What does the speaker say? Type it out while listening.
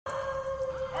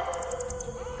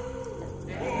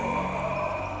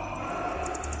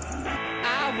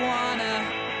wanna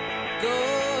go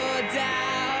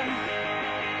down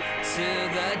to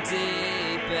the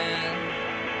deep end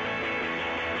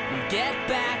and get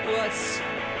back what's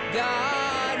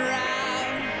gone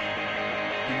round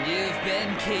and you've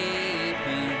been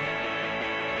keeping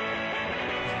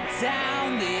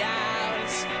down the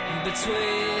aisles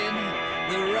between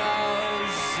the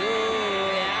rows.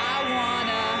 Oh, yeah, I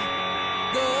wanna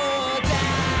go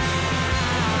down.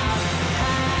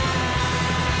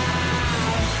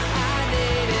 I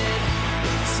needed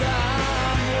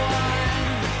someone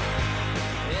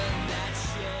in that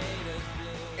shade of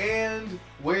blue. And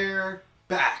we're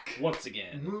back. Once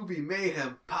again. Movie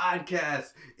Mayhem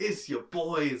Podcast. It's your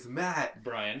boys, Matt.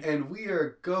 Brian. And we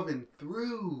are going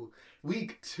through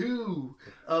week 2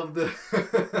 of the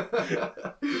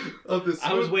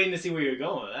I was waiting to see where you were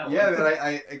going with that one. Yeah, man,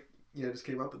 I just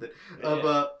came up with it. Of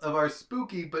our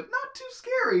spooky but not too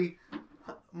scary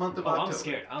month of October. I'm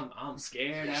scared. I'm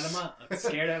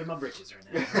scared out of my britches right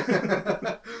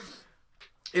now.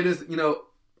 It is,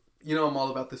 I'm all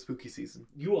about the spooky season.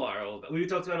 You are all about. We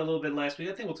talked about it a little bit last week.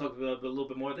 I think we'll talk about it a little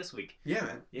bit more this week. Yeah,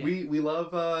 man. Yeah. We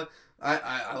love.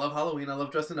 I love Halloween. I love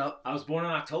dressing up. I was born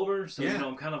in October, so Yeah.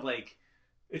 I'm kind of like.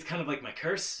 It's kind of like my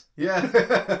curse. Yeah.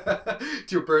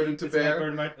 It's your burden to bear.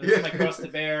 It's my cross to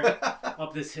bear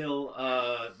up this hill.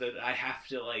 That I have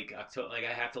to like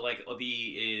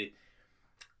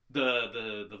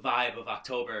the vibe of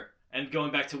October. And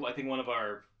going back to I think one of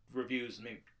our reviews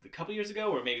maybe a couple years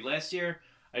ago or maybe last year,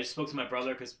 I just spoke to my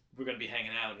brother because we're gonna be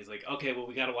hanging out. And he's like, "Okay, well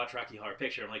we got to watch Rocky Horror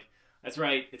Picture." I'm like, "That's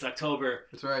right, it's October.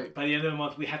 That's right. By the end of the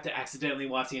month, we have to accidentally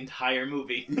watch the entire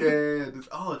movie." Yeah. It's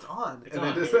on. It's and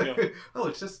on. Then Here we go. Oh,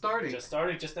 it's just starting. Just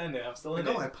started, just ended. I'm still in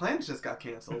Oh, it. my plans just got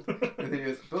canceled. And then it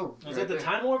was boom. Is right it the there.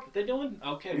 time warp they're doing?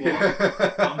 Okay, well,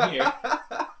 Yeah. I'm here.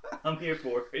 I'm here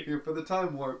for it. Here for the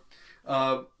time warp.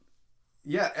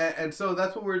 And so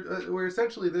that's what we're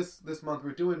essentially this month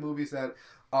we're doing movies that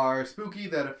are spooky,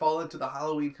 that fall into the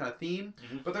Halloween kind of theme,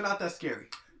 but they're not that scary.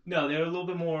 No, they're a little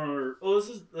bit more. Well, this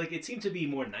is like it seemed to be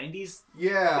more '90s.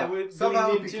 Yeah, That we're somehow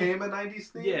going it into. became a '90s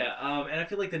theme. Yeah, and I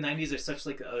feel like the '90s are such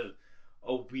like a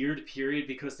weird period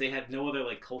because they had no other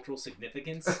like cultural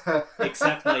significance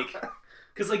except like.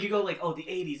 Because, like, you go, like, oh, the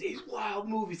 80s, wild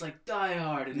movies like Die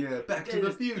Hard. And Yeah, Back to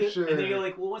the Future. And then you're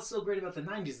like, well, what's so great about the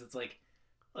 90s? It's like,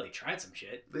 well, they tried some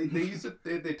shit. They used to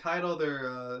they tied all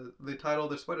their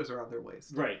sweaters around their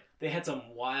waist. Right. They had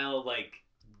some wild, like,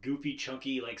 goofy,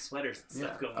 chunky, like, sweaters and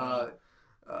stuff going on.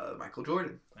 Michael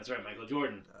Jordan. That's right, Michael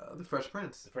Jordan. The Fresh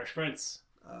Prince. The Fresh Prince.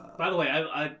 By the way,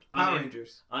 I Power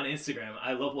Rangers. On Instagram,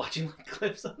 I love watching like,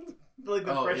 clips of like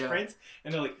the Fresh Prince.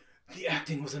 And they're like, the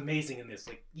acting was amazing in this.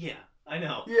 Like, yeah. I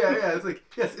know. Yeah, it's like,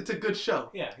 yes, it's a good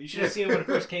show. Yeah, you should have seen it when it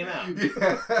first came out.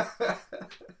 Yeah.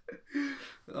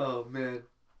 Oh, man.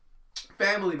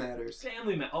 Family Matters.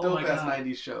 Oh, Dope my ass God.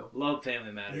 90s show. Love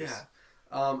Family Matters.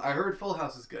 Yeah. I heard Full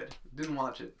House is good. Didn't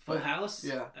watch it. Full but- House?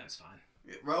 Yeah. That's fine.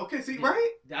 Okay, see, Yeah.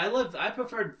 right? I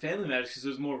preferred Family Matters because it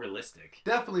was more realistic.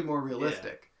 Definitely more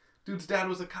realistic. Dude's dad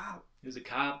was a cop. He was a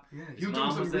cop. Yeah, His he was doing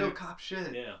mom some was real there. cop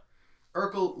shit. Yeah.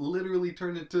 Urkel literally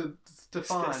turned into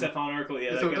Stefan. Stefan Urkel,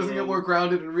 yeah. So it doesn't get more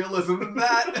grounded in realism than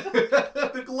that.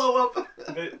 The glow up.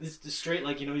 It's the straight,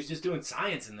 like, he's just doing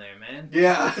science in there, man.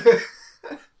 Yeah.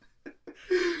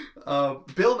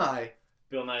 Bill Nye.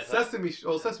 Bill Nye. Sesame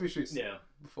Street's Yeah.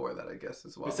 before that, I guess,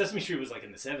 as well. But Sesame Street was like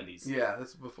in the 70s. Yeah,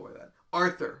 that's before that.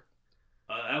 Arthur.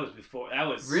 That was before. That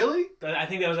was. Really? I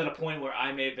think that was at a point where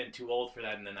I may have been too old for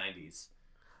that in the 90s.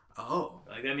 Oh.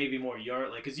 Like, that may be more your.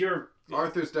 Like, because you're.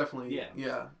 Arthur's definitely. Yeah.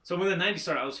 Yeah. So when the 90s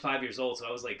started, I was 5 years old, so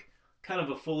I was like kind of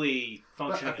a fully But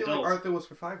functioning I feel adult. like Arthur was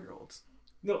for 5-year-olds.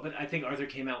 No, but I think Arthur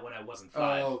came out when I wasn't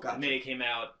 5. Oh, gotcha. May came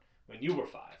out when you were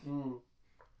 5.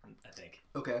 I think.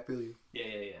 Okay, I feel you.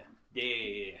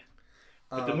 Yeah.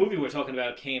 But the movie we're talking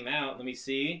about came out. Let me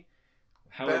see.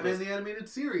 Batman the Animated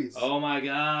Series. Oh my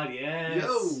God! Yes.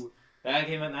 Yo. That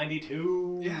came out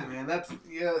 92. Yeah, man. That's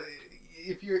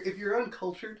If you're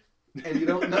uncultured and you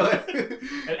don't know it.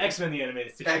 And X-Men the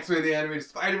Animated Series. X-Men the Animated,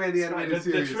 Spider-Man the Animated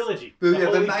Series. The trilogy. The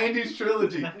 90s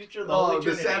trilogy. The 90s trilogy. Oh,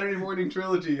 the Saturday morning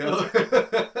trilogy. Yo.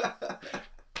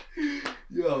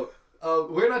 Yo.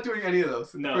 We're not doing any of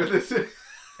those. No. For this.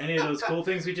 Any of those cool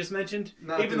things we just mentioned?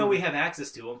 Even though we have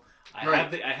access to them. I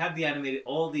have the animated,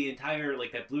 the entire,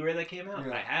 like that Blu-ray that came out.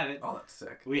 Yeah. I have it. Oh, that's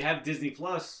sick. We have Disney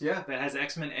Plus. Yeah. That has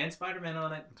X-Men and Spider-Man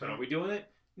on it. But right. are we doing it?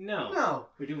 No.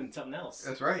 We're doing something else.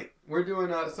 That's right. We're doing,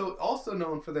 so also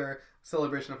known for their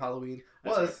celebration of Halloween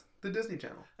was the Disney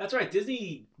Channel. That's right.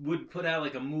 Disney would put out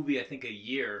like a movie, I think a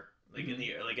year, like in the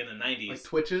 90s. Like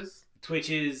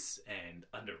Twitches and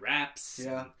Under Wraps.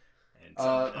 Yeah. And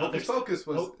some Hocus Pocus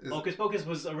was Hocus Pocus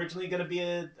was originally going to be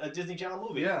a Disney Channel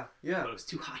movie. Yeah. But it was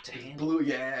too hot to handle. Blue,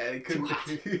 yeah, it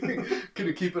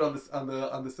couldn't keep it on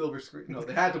the silver screen. No,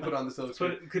 they had to put it on the silver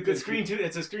screen.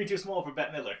 It's a screen too small for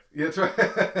Bette Midler. Yeah, that's right.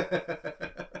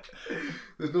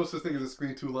 There's no such thing as a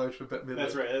screen too large for Bette Midler.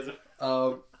 That's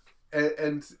right.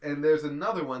 And there's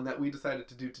another one that we decided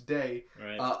to do today.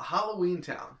 Right.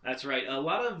 Halloweentown. That's right.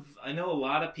 I know a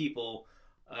lot of people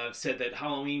said that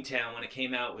Halloweentown, when it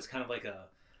came out, was kind of like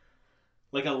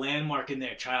a landmark in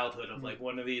their childhood of like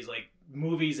one of these like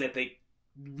movies that they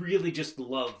really just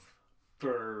love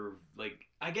for like,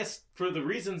 I guess for the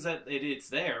reasons that it's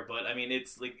there. But I mean,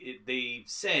 it's like they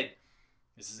said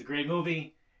this is a great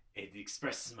movie. It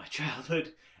expresses my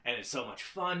childhood and it's so much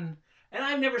fun. And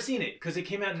I've never seen it because it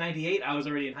came out in '98. I was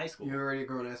already in high school. You're already a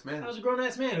grown-ass man. I was a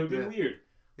grown-ass man. It would have been weird.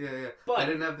 Yeah. But I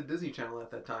didn't have the Disney Channel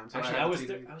at that time. So actually, I was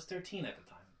 13 at the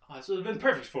time. Oh, so it would have been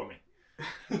perfect for me.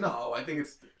 No, I think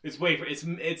it's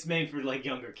made for like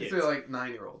younger kids. It's for like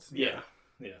 9-year-olds. Yeah,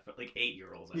 for like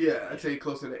 8-year-olds. I'd say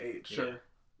closer to 8, sure. Yeah.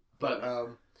 But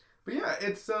yeah,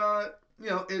 it's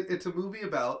it's a movie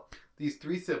about these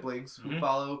 3 siblings who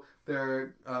follow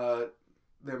their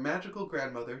magical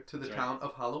grandmother to the town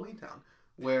of Halloweentown,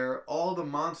 where all the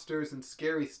monsters and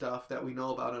scary stuff that we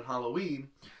know about on Halloween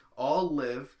all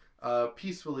live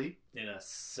peacefully in a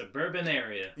suburban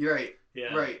area. You're right.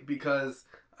 Yeah. Right, because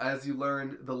as you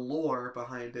learn the lore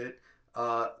behind it,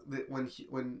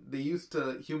 when they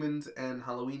humans and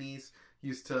Halloweenies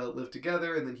used to live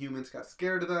together, and then humans got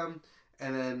scared of them,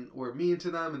 and then were mean to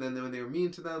them, and then when they were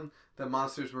mean to them, the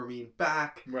monsters were mean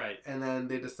back. Right. And then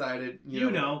they decided,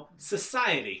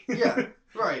 society. Yeah.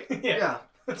 Right. Yeah.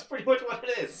 That's pretty much what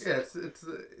it is. Yeah,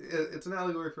 it's an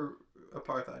allegory for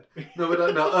apartheid. No, but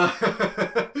no,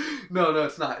 no,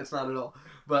 it's not. It's not at all.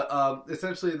 But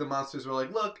essentially, the monsters were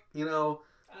like, "Look,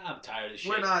 I'm tired of this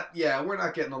shit. we're not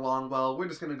getting along well. We're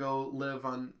just gonna go live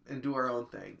and do our own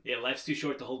thing. Yeah, life's too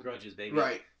short to hold grudges, baby.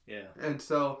 Right. Yeah. And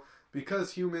so,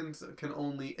 because humans can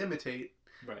only imitate,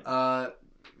 right,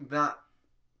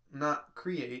 not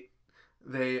create,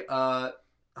 they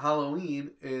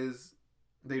Halloween is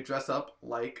they dress up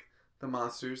like the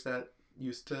monsters that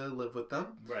used to live with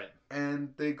them. Right.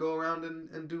 And they go around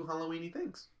and do Halloweeny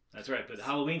things. That's right. But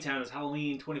Halloweentown is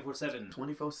Halloween 24/7.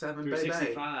 24/7, baby.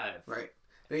 365. Right.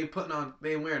 They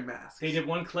ain't wearing masks. They did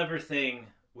one clever thing,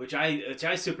 which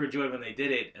I super enjoyed when they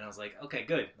did it, and I was like, okay,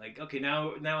 good. Like, okay,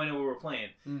 now I know what we're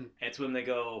playing. And it's when they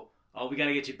go, oh, we got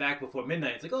to get you back before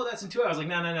midnight. It's like, oh, that's in 2 hours. Like,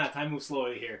 no, time moves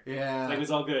slowly here. Yeah. Like, it's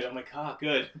all good. I'm like, oh,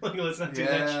 good. Like, let's not do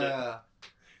that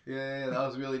shit. Yeah, that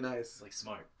was really nice. Like,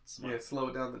 smart. Yeah,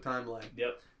 slow down the timeline.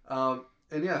 Yep.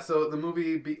 And yeah, so the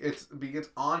movie begins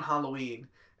on Halloween,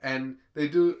 and they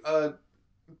do a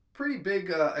pretty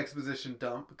big exposition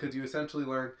dump, because you essentially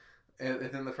learn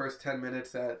within the first 10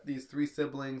 minutes that these 3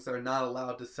 siblings are not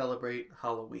allowed to celebrate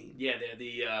Halloween. Yeah, they're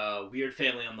the weird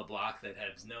family on the block that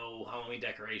has no Halloween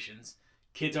decorations.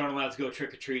 Kids aren't allowed to go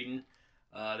trick-or-treating.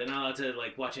 They're not allowed to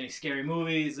like watch any scary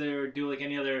movies or do like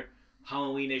any other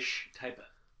Halloween-ish type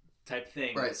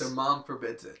things. Right, their mom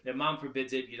forbids it. Their mom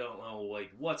forbids it. You don't know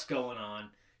like what's going on.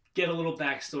 Get a little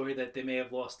backstory that they may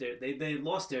have lost they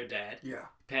lost their dad. Yeah.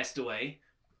 Passed away,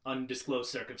 undisclosed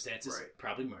circumstances. Right.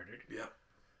 Probably murdered. Yep.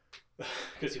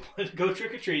 Because he wanted to go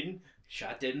trick or treating,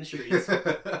 shot dead in the streets.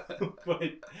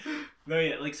 But no,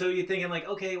 yeah, like so you're thinking like,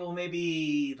 okay, well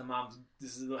maybe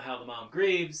this is how the mom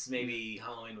grieves. Maybe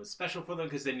Halloween was special for them,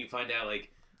 because then you find out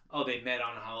like, oh, they met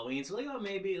on Halloween, so like, oh,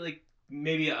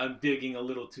 maybe I'm digging a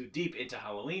little too deep into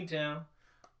Halloweentown,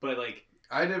 but like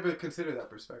I never considered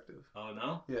that perspective. Oh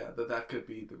no? Yeah, that could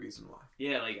be the reason why.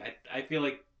 Yeah, like I feel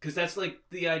like, because that's like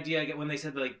the idea I get when they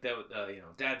said like that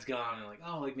dad's gone, and like,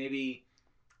 oh, like maybe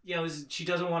she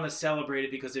doesn't want to celebrate it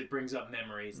because it brings up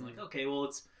memories. And like, okay, well,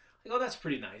 it's like, oh, that's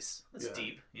pretty nice. That's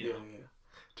deep. You know? Yeah.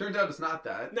 Turns out it's not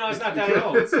that. No, it's not that at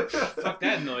all. Fuck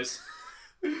that noise.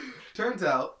 Turns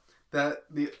out that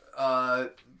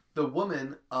the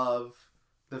woman of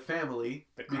the family,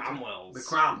 the Cromwells,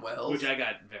 which I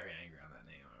got very angry on that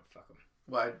name. Oh, fuck them.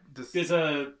 Why? There's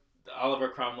a Oliver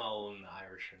Cromwell in the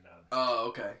Irish. Oh,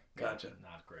 okay, gotcha.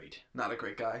 Not great. Not a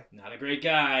great guy. Not a great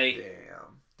guy.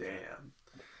 Damn.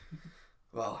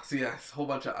 Well, see, yeah, it's a whole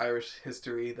bunch of Irish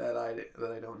history that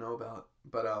I don't know about,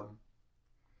 but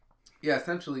yeah,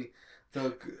 essentially,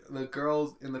 the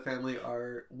girls in the family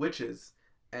are witches,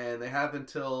 and they have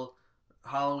until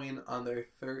Halloween on their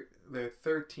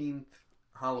 13th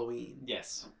Halloween.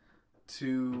 Yes.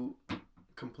 To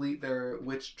complete their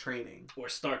witch training. Or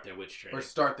start their witch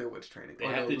training. They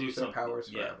have to lose their powers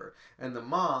forever. And the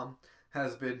mom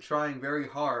has been trying very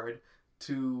hard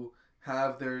to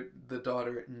have the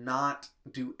daughter not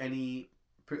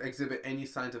exhibit any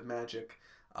signs of magic,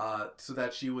 so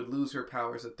that she would lose her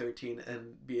powers at 13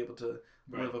 and be able to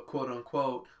live a quote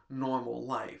unquote normal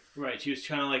life. Right. She was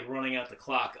kind of like running out the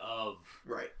clock of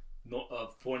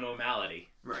for normality.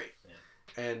 Right.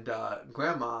 Yeah. And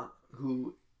Grandma,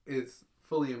 who is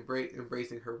fully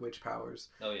embracing her witch powers.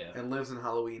 Oh yeah. And lives in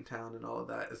Halloweentown and all of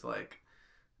that, is like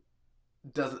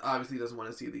doesn't want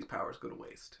to see these powers go to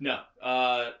waste. No.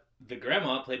 The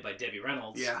grandma, played by Debbie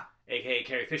Reynolds. Yeah. AKA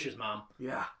Carrie Fisher's mom.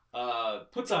 Yeah.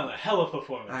 Puts on a hell of a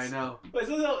performance. I know.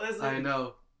 I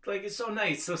know. Like, it's so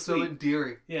nice, so sweet. So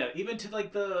endearing. Yeah, even to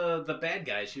like the bad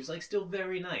guy, she was like still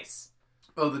very nice.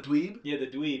 Oh, the dweeb? Yeah, the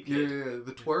dweeb. Yeah,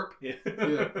 the twerp? Yeah.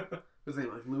 Yeah. His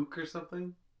name like Luke or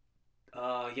something?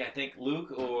 Yeah, I think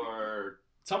Luke or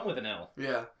something with an L.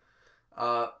 Yeah.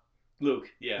 Luke,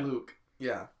 yeah. Luke,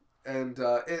 yeah. And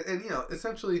you know,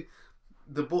 essentially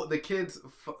the kids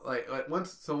like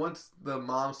once the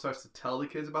mom starts to tell the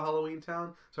kids about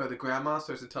Halloweentown, the grandma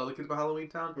starts to tell the kids about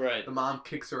Halloweentown, right? The mom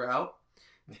kicks her out,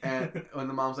 and when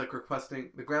the mom's like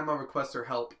the grandma requests her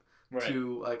help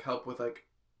to like help with like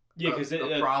because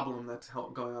a problem that's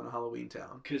going on in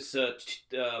Halloweentown. Because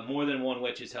more than one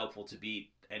witch is helpful to beat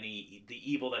the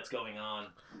evil that's going on.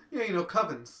 Yeah, you know,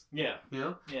 covens. Yeah. You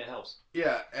know? Yeah, it helps.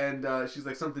 Yeah, and she's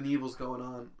like, something evil's going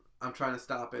on. I'm trying to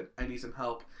stop it. I need some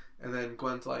help. And then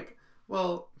Gwen's like,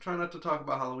 well, try not to talk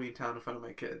about Halloweentown in front of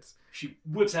my kids. She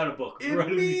whips out a book.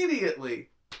 Immediately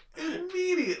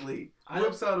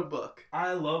whips out a book.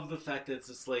 I love the fact that it's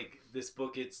just like, this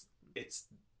book,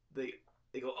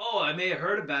 they go, oh, I may have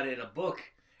heard about it in a book.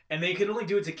 And they can only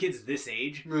do it to kids this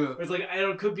age. Yeah. It's like, I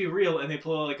don't, it could be real. And they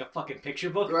pull out like a fucking picture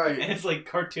book. Right. And it's like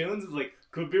cartoons. It's like,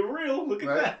 could be real. Look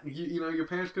at that. You know, your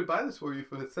parents could buy this for you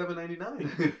for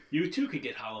 $7.99. You too could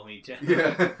get Halloweentown.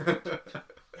 Yeah.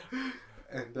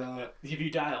 And if you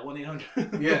dial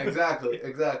 1-800. Yeah,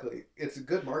 exactly. It's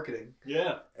good marketing.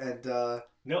 Yeah. And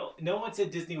no one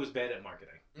said Disney was bad at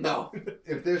marketing. No.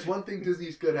 If there's one thing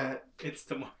Disney's good at, it's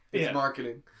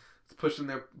marketing. It's pushing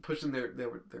their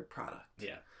product.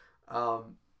 Yeah.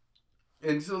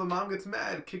 And so the mom gets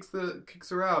mad, kicks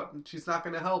her out, and she's not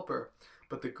going to help her.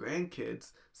 But the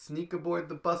grandkids sneak aboard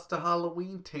the bus to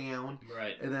Halloweentown.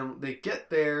 Right. And then they get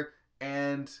there,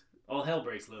 and all hell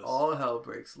breaks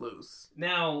loose.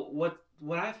 Now, what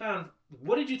I found,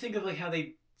 what did you think of like how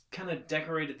they kind of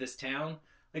decorated this town?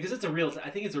 Like, cause I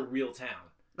think it's a real town.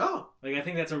 Oh. Like, I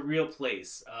think that's a real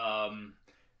place.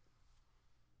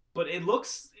 But it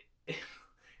looks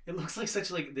like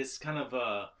such like this kind of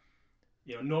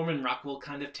Norman Rockwell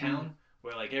kind of town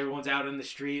where like everyone's out in the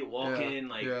street walking,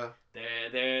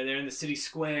 they're in the city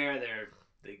square,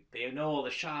 they know all the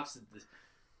shops,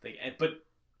 but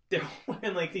they're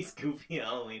wearing like these goofy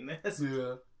Halloween masks.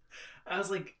 Yeah. I was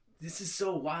like, this is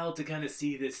so wild to kind of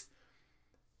see this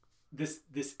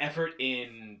effort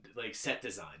in like set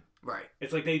design. Right.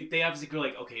 It's like they obviously go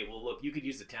like, okay, well look, you could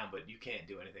use the town, but you can't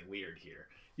do anything weird here.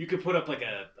 You could put up like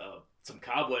some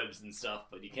cobwebs and stuff,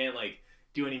 but you can't like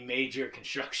do any major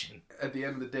construction. At the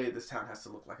end of the day, this town has to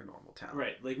look like a normal town.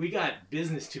 Right. Like, we got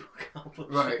business to accomplish.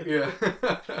 Right, yeah.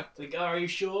 It's like, oh, are you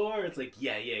sure? It's like,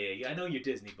 yeah. I know you're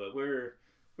Disney, but we're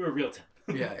a real town.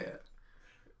 Yeah.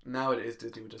 Nowadays,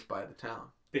 Disney would just buy the town.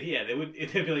 But yeah,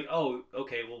 they'd be like, oh,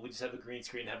 okay, well, we just have a green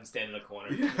screen and have them stand in a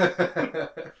corner. Yeah.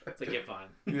 It's like, yeah, fine.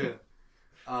 Yeah.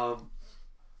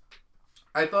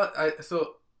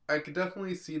 I could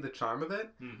definitely see the charm of it,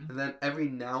 and then every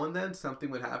now and then something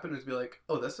would happen and be like,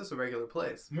 oh, that's just a regular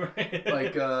place. Right.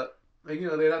 Like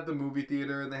they'd have the movie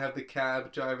theater, and they have the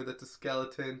cab driver that's a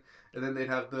skeleton, and then they'd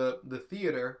have the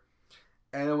theater,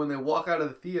 and then when they walk out of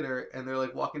the theater and they're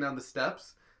like walking down the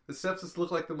steps just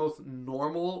look like the most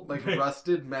normal, like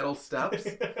rusted metal steps.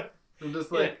 I'm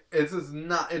just like, it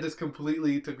just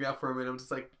completely took me out for a minute. I'm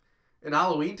just like, in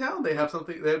Halloweentown, they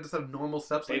just have normal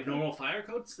steps. They have normal fire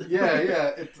codes?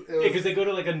 Yeah. Because they go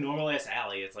to like a normal ass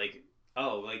alley. It's like,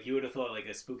 oh, like you would have thought like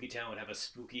a spooky town would have a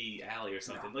spooky alley or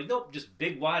something. No. Like, nope, just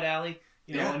big wide alley.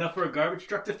 Enough for a garbage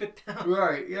truck to fit down.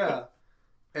 Right, yeah.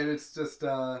 And it's just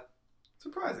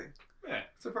surprising. Yeah.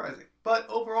 Surprising. But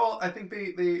overall, I think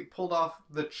they pulled off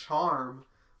the charm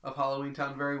of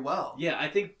Halloweentown very well. Yeah, I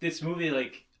think this movie,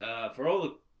 like,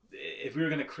 if we were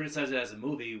going to criticize it as a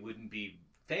movie, it wouldn't be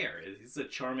fair. It's a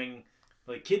charming,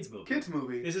 like, kids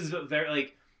movie. This is very,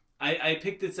 like, I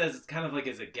picked this as kind of like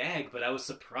as a gag, but I was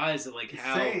surprised at like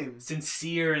how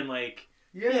sincere and like,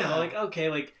 like, okay,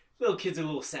 like little kids are a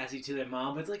little sassy to their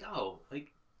mom, but it's like, oh,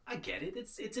 like I get it.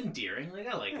 It's endearing. Like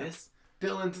I like this.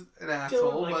 Dylan's an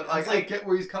asshole, but like, I get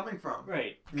where he's coming from.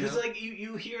 Right. Because like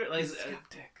you hear it like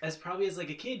as probably as like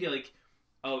a kid, you're like,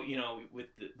 oh, with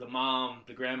the mom,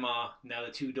 the grandma, now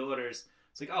the two daughters,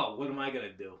 it's like, oh, what am I going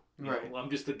to do? Right. I'm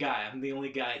just the guy. I'm the only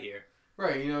guy here.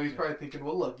 Right, he's probably thinking,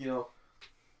 well, look,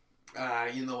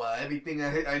 everything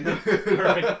I know.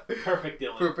 Perfect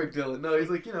Dylan. Perfect Dylan. No, he's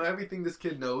like, everything this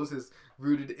kid knows is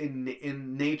rooted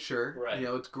in nature. Right.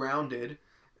 It's grounded.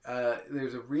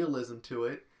 There's a realism to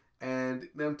it. And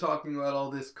them talking about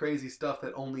all this crazy stuff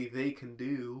that only they can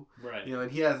do. Right.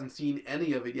 And he hasn't seen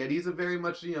any of it yet. He's a very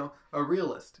much, a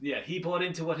realist. Yeah, he bought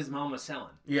into what his mom was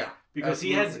selling. Yeah. Because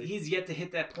absolutely. he's yet to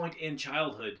hit that point in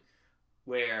childhood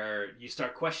where you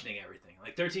start questioning everything.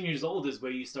 Like 13 years old is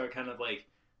where you start kind of like,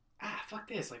 fuck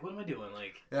this. Like, what am I doing?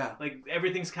 Like, yeah. Like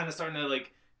everything's kind of starting to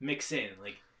like mix in.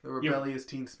 Like the rebellious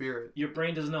teen spirit. Your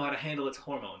brain doesn't know how to handle its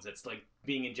hormones. It's like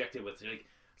being injected with. Like,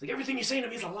 it's like everything you're saying to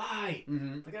me is a lie.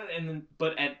 Mm-hmm. Like,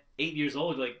 but at 8 years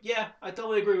old, you're like, yeah, I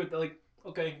totally agree with that. Like,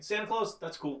 okay, Santa Claus,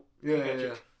 that's cool.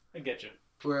 Yeah. I get you.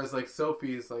 Whereas like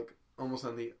Sophie is like almost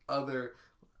on the other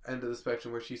end of the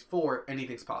spectrum where she's for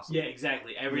anything's possible. Yeah,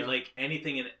 exactly. Like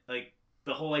anything in like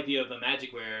the whole idea of the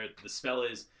magic where the spell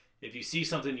is if you see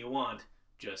something you want,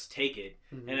 just take it.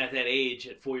 Mm-hmm. And at that age,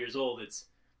 at 4 years old, it's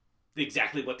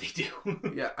exactly what they do.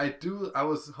 Yeah, I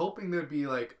was hoping there'd be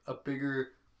like a bigger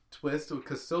twist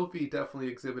because Sophie definitely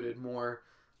exhibited more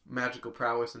magical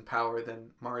prowess and power than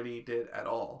Marnie did at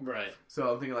all. Right.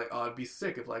 So I'm thinking like, oh, it'd be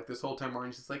sick if like this whole time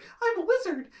Marnie's just like, I'm a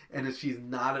wizard, and she's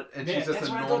not, she's just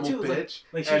a normal bitch.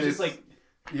 Like she's just like.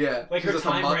 Yeah, like her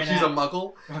time ran she's out. a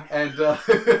muggle, and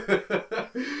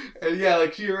and yeah,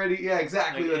 like she already,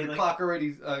 exactly. Like the clock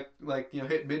already,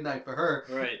 hit midnight for her.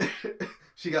 Right.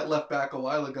 She got left back a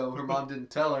while ago. Her mom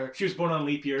didn't tell her. She was born on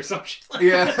leap year or something.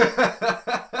 Yeah.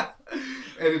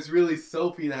 And it's really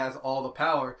Sophie that has all the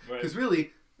power because really,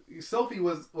 Sophie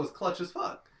was clutch as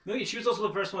fuck. No, she was also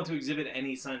the first one to exhibit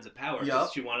any signs of power. Yep.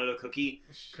 She wanted a cookie.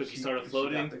 Cookie started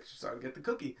floating. She started to get the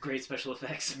cookie. Great special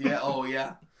effects. Yeah. Oh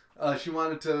yeah. She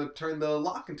wanted to turn the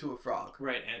lock into a frog.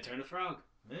 Right, and turn a frog.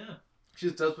 Yeah. She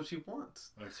just does what she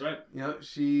wants. That's right.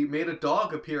 She made a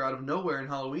dog appear out of nowhere in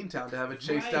Halloweentown to have it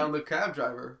chase down the cab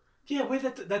driver. Yeah, wait,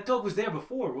 that dog was there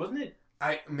before, wasn't it?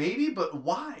 Maybe, but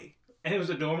why? And it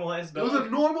was a normal-ass dog? It was a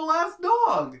normal-ass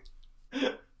dog!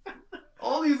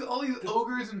 all these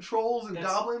ogres and trolls and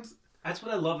goblins. That's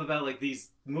what I love about, like, these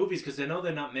movies, because I know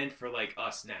they're not meant for, like,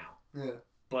 us now. Yeah.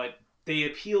 But they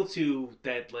appeal to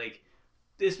that, like...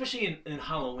 Especially in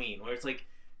Halloween, where it's like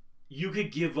you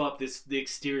could give up the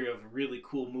exterior of a really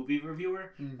cool movie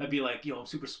reviewer. Mm-hmm. I'd be like, I'm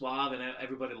super suave, and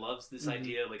everybody loves this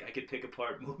idea. Like I could pick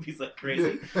apart movies like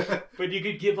crazy, but you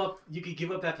could give up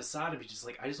that facade and be just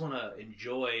like, I just want to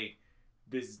enjoy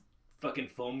this fucking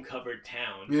foam covered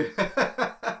town,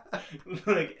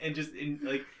 like and just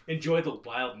enjoy the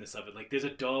wildness of it. Like there's a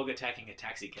dog attacking a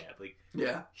taxi cab. Like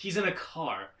he's in a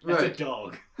car. That's a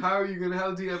dog.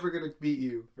 How's he ever gonna beat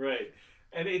you? Right.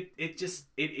 And it is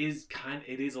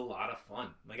a lot of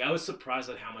fun. Like I was surprised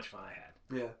at how much fun I had.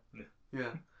 Yeah.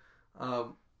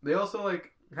 They also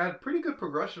like had pretty good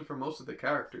progression for most of the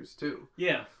characters too.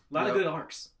 Yeah, a lot of good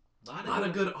arcs. A lot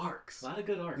of good arcs.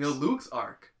 Luke's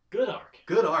arc. Good arc.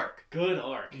 Good arc. Good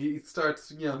arc. He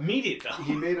starts, immediate though.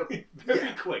 He made a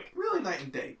very quick. Really night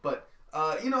and day, but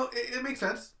it makes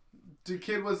sense. The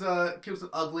kid was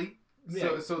ugly.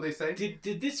 Yeah. So they say.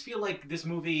 Did this feel like this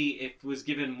movie, if it was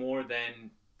given more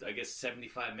than, I guess,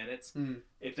 75 minutes,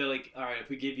 if they're like, all right, if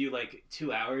we give you like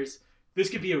 2 hours, this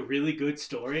could be a really good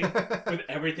story with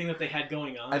everything that they had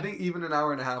going on? I think even an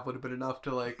hour and a half would have been enough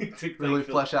to really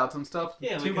flesh out some stuff.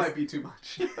 Yeah, 2 might be too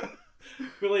much.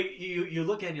 But like you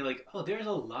look at it and you're like, oh, there's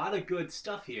a lot of good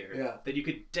stuff here. Yeah. That you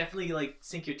could definitely like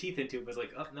sink your teeth into. But it's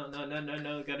like, oh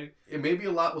no, gotta. Maybe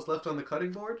a lot was left on the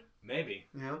cutting board. Maybe.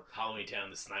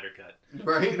 Halloweentown, the Snyder Cut.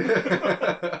 Right.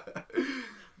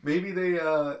 Maybe they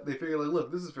figure like,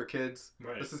 look, this is for kids.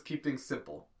 Right. Let's just keep things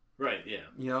simple. Right.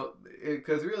 Yeah.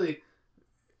 Because really,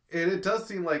 it does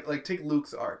seem like take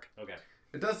Luke's arc. Okay.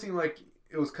 It does seem like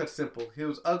it was cut simple. He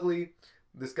was ugly.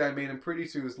 This guy made him pretty,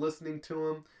 so he was listening to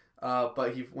him.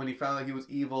 But when he found out he was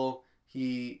evil,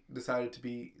 he decided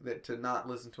to not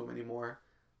listen to him anymore.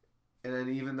 And then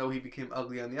even though he became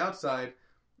ugly on the outside,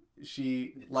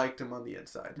 she liked him on the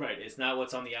inside. Right. It's not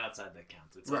what's on the outside that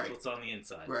counts. It's what's on the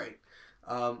inside. Right.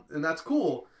 And that's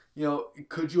cool.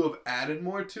 Could you have added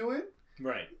more to it?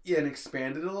 Right. Yeah, and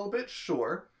expanded a little bit,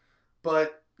 sure.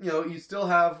 But, you still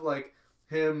have like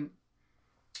him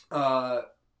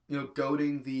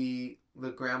goading the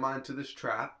grandma into this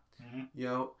trap.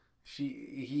 Mm-hmm.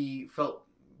 He felt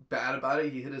bad about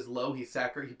it. He hit his low. He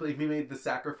made the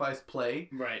sacrifice play.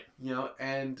 Right.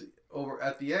 And over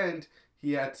at the end,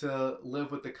 he had to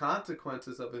live with the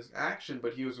consequences of his action,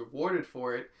 but he was rewarded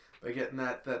for it by getting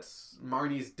that's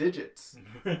Marnie's digits.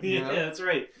 Yeah, that's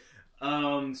right.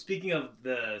 Speaking of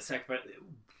the sacrifice,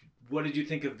 what did you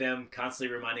think of them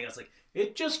constantly reminding us, like,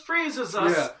 it just freezes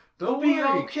us. Yeah, don't we'll be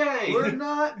worry. okay. We're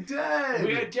not dead.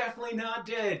 We are definitely not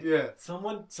dead. Yeah.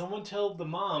 Someone tell the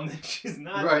mom that she's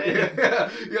not Right.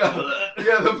 dead. Yeah.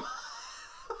 The...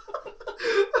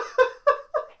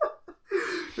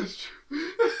 It's true.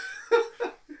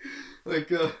 Like,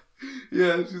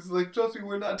 yeah, she's like, trust me,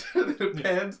 we're not dead. And it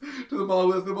pans to the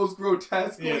mom as the most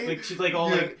grotesque. Yeah, like she's like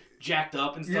all like jacked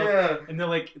up and stuff. Yeah. And then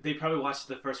like they probably watched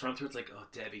the first run through. It's like, oh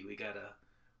Debbie, we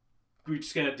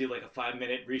just gotta do like a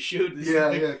 5-minute reshoot.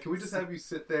 Yeah. Can we just have you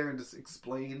sit there and just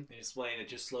explain? Explain. It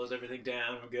just slows everything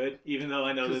down. We're good. Even though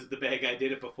I know that the bad guy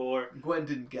did it before. Gwen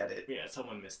didn't get it. Yeah,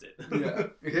 someone missed it. Yeah.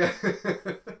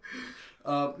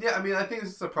 Yeah, I mean, I think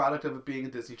it's just a product of it being a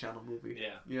Disney Channel movie.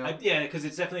 Yeah. Yeah, because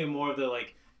it's definitely more of the,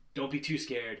 like, don't be too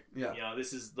scared. Yeah. You know,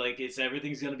 this is, like,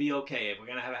 everything's going to be okay. We're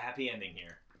going to have a happy ending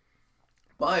here.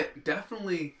 But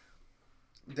definitely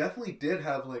did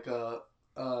have, like,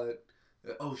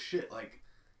 oh, shit, like,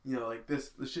 you know, like, this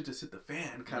shit just hit the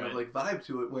fan kind of, like, vibe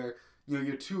to it where, you know,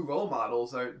 your two role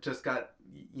models just got,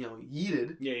 you know,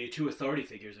 yeeted. Yeah, your two authority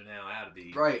figures are now out of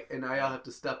the... Right, and now y'all have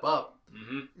to step up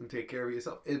mm-hmm. and take care of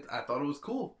yourself. I thought it was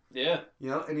cool. Yeah.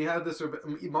 You know, and you have this...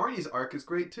 Marnie's arc is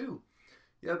great, too.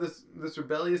 You have this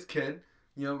rebellious kid,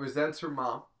 you know, resents her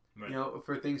mom, you know,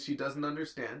 for things she doesn't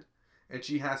understand. And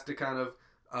she has to kind of,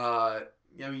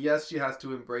 you know, yes, she has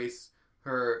to embrace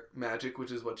her magic,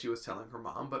 which is what she was telling her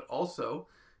mom, but also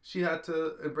she had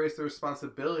to embrace the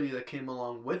responsibility that came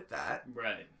along with that.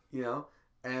 Right. You know,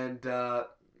 and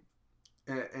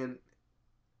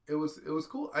it was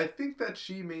cool. I think that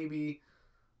she maybe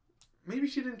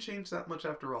she didn't change that much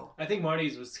after all. I think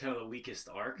Marnie's was kind of the weakest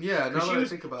arc. Yeah, now that I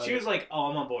think about it. She was like, oh,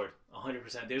 I'm on board,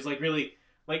 100%. There's like really,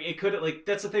 like it could, like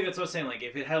that's the thing that's what I was saying, like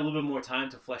if it had a little bit more time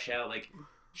to flesh out, like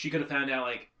she could have found out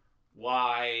like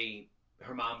why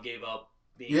her mom gave up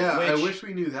being a witch. I wish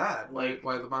we knew that. Why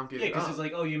the mom gave up. Yeah, because it's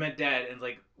like, oh, you met dad, and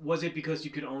like, was it because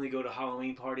you could only go to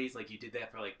Halloween parties? Like you did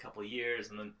that for like a couple of years,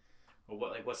 and then, or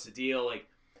what? Like, what's the deal? Like,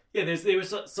 yeah, there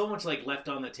was so much like left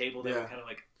on the table that were kind of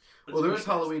like. Well, there was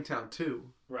Halloweentown too.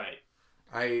 Right.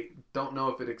 I don't know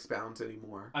if it expounds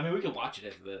anymore. I mean, we can watch it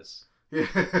after this. Yeah.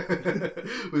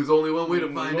 There's only one way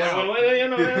to find out. You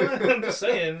know, I'm just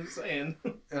saying.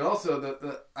 And also,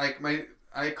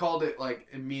 I called it like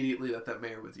immediately that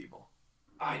mayor was evil.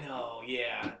 I know,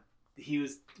 yeah. He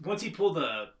was, once he pulled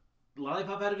the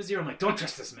lollipop out of his ear, I'm like, don't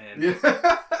trust this man. Yeah.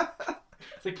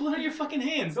 It's like, pull it out of your fucking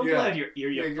hands. Don't pull it out of your ear,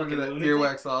 you fucking lunatic.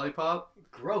 Earwax lollipop.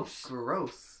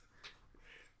 Gross.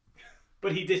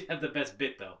 But he did have the best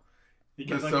bit, though. He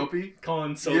the Soapy?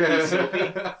 Calling Soapy Soapy.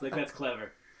 It's like, that's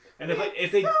clever. And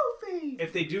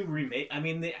if they do remake, I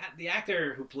mean, the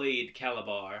actor who played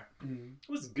Calabar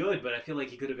was good, but I feel like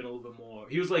he could have been a little bit more.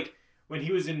 He was like, when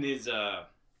he was in his,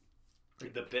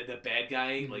 like the bad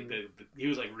guy, like he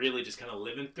was like really just kind of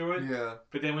living through it. Yeah.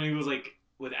 But then when he was like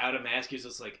without a mask, he was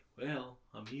just like, well,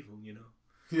 I'm evil, you know.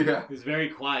 Yeah. He was very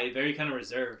quiet, very kind of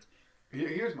reserved.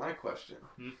 Here's my question.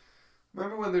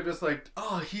 Remember when they're just like,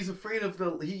 oh, he's afraid of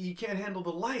he can't handle the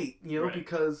light, you know,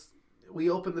 because we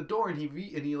opened the door and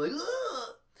he like,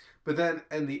 ugh! But then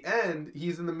in the end,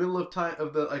 he's in the middle of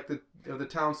the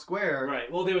town square.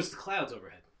 Right. Well, there was the clouds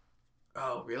overhead.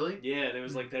 Oh, really? Yeah, there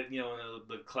was like that, you know,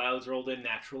 the clouds rolled in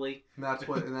naturally. And that's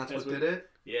what did it?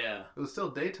 Yeah. It was still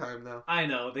daytime though. I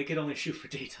know, they could only shoot for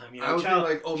daytime, you know. I was thinking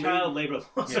like, child labor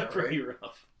laws are pretty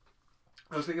rough.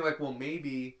 I was thinking like, well,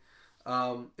 maybe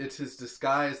it's his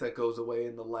disguise that goes away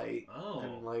in the light. Oh.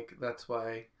 And like that's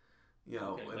why, you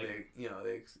know, when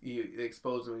they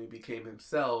exposed him when he became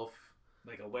himself.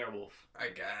 Like a werewolf. I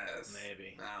guess.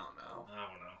 Maybe. I don't know.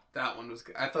 That one was.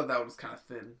 I thought that one was kind of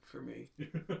thin for me.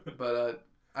 But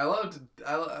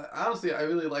honestly, I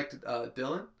really liked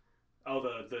Dylan. Oh,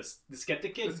 the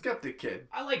skeptic kid. The skeptic kid.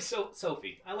 I like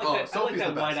Sophie. I like that. Sophie's I like that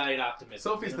the best. wide-eyed optimism.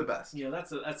 Sophie's the best. You know,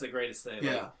 that's the greatest thing.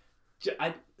 Yeah. Like,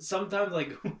 I sometimes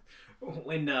like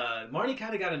when Marnie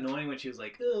kind of got annoying when she was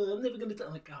like, "Oh, I'm never gonna."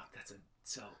 I'm like, "Oh, that's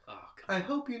so." Oh, I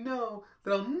hope you know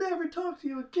that I'll never talk to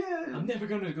you again. I'm never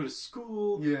gonna go to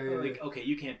school. Yeah. Like, okay,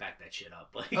 you can't back that shit up.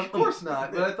 Like, of course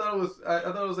not. But I thought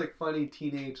it was like funny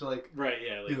teenage like. Right.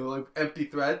 Yeah. Like, you know, like empty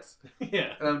threats.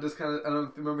 Yeah. And I'm just kind of. I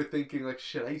remember thinking like,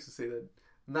 shit. I used to say that.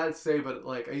 Not say, but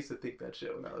like I used to think that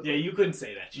shit when I was. Yeah, you couldn't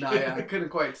say that shit. Nah, yeah, I couldn't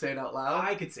quite say it out loud.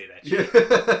 I could say that shit.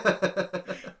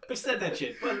 Yeah. I've said that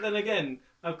shit, but then again,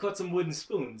 I've caught some wooden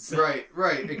spoons.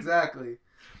 Right, exactly.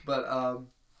 But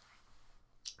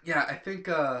yeah, I think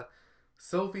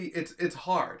Sophie. It's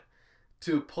hard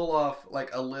to pull off like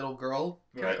a little girl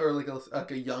Right. or like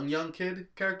a young kid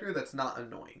character that's not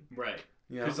annoying. Right.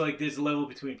 You know? Because like there's a level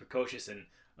between precocious and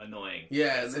annoying. Yeah,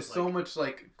 It's and there's just, so like, much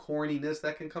like corniness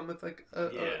that can come with like a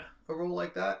role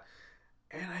like that.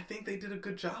 And I think they did a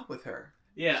good job with her.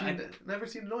 Yeah, She never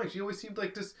seemed annoying. She always seemed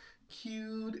like just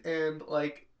cute and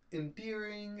like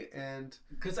endearing and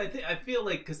because I feel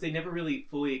like because they never really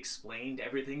fully explained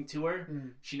everything to her.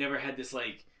 She never had this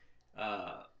like,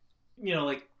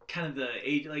 like kind of the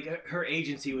age like her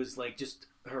agency was like just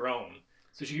her own,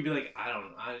 so she could be like,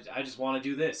 I just want to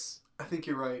do this. I think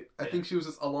you're right. I think she was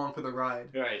just along for the ride.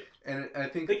 Right. And I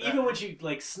think like even when she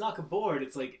like snuck aboard,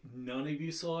 it's like none of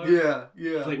you saw her. Yeah.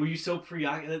 It's like, were you so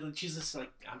preoccupied? She's just like,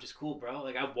 I'm just cool, bro.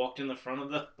 Like I walked in the front of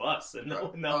the bus and no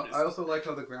one noticed. I also like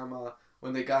how the grandma,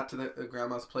 when they got to the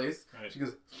grandma's place, Right. she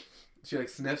goes, she like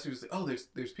sniffs. She was like, oh,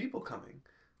 there's people coming,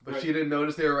 but Right. she didn't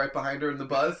notice they were right behind her in the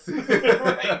bus.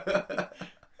 Right.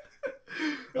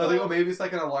 I was like, oh, maybe it's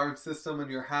like an alarm system in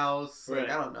your house. Like, Right.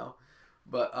 I don't know,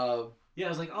 but Yeah, I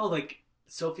was like, oh, like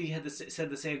Sophie had said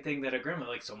the same thing that her grandma,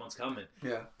 like someone's coming.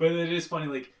 yeah, But it is funny,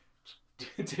 like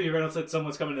Debbie Reynolds said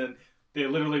someone's coming, and they're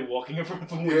literally walking in front of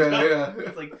the window. yeah.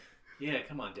 It's like, yeah,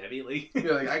 come on, Debbie, like,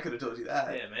 Yeah, like I could have told you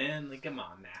that. yeah, man, like, come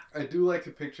on now. I do like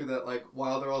to picture that, like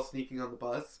while they're all sneaking on the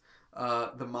bus,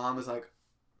 the mom is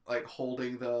like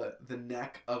holding the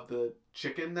neck of the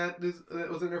chicken that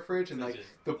was in her fridge, and like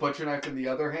the butcher knife in the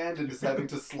other hand, and just having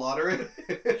to slaughter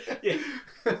it. Yeah.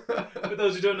 For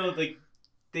those who don't know, like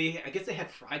I guess they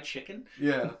had fried chicken.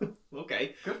 Yeah.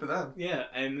 Okay. Good for them. Yeah,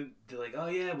 and they're like, oh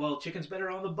yeah, well, chicken's better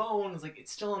on the bone. It's like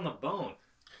it's still on the bone.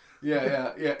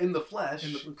 Yeah. In the flesh.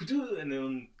 And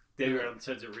then Debbie Reynolds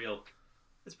turns it real.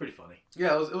 It's pretty funny.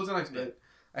 Yeah, it was a nice bit.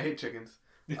 I hate chickens.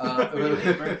 You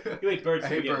like birds. I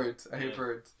hate again. birds. I hate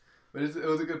birds. But it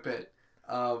was a good bit.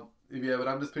 Yeah, but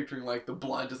I'm just picturing like the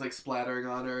blood just like splattering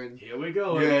on her and Here we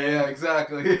go. yeah,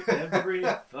 exactly. Every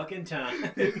fucking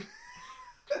time.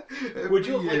 Would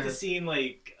you have liked to see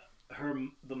like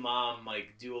the mom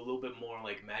like do a little bit more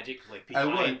like magic like I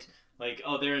behind would.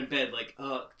 like they're in bed like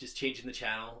just changing the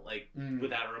channel like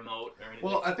without a remote or anything.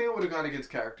 Well, I think it would have gone against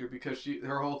character because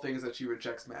her whole thing is that she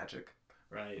rejects magic.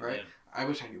 right. Right. Yeah. I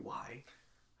wish I knew why.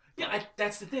 Yeah,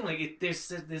 that's the thing. Like,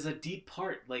 there's a deep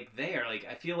part like there. Like,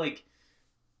 I feel like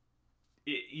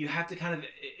you have to kind of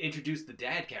introduce the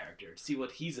dad character to see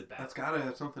what he's about. That's gotta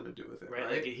have something to do with it, right?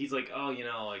 Like, he's like, oh,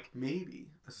 like maybe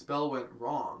a spell went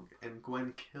wrong and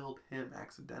Gwen killed him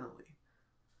accidentally.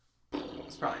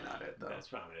 That's probably not it, though. that's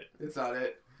probably it. It's not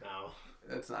it. No,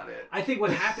 That's not it. I think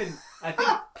what happened.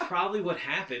 Probably what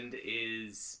happened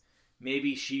is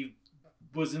maybe she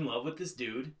was in love with this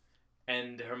dude,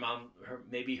 and her mom,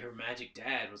 maybe her magic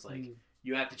dad was like,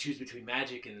 you have to choose between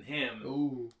magic and him.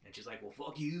 Ooh. And she's like, well,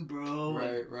 fuck you, bro.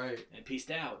 Right. And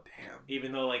peaced out. Damn.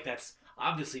 Even though, like, that's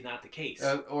obviously not the case.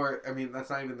 Or, I mean,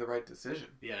 that's not even the right decision.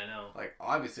 Yeah, I know. Like,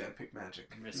 obviously I'd pick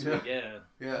magic. Yeah.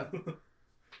 Yeah.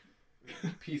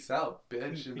 Peace out,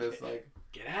 bitch. And it's like,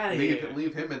 Get out of here.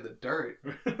 leave him in the dirt.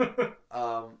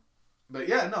 But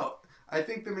yeah, no. I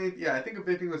think I think a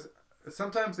big thing was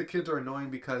sometimes the kids are annoying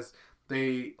because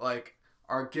they, like,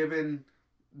 are given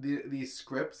these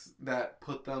scripts that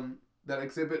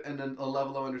exhibit and then a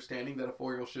level of understanding that a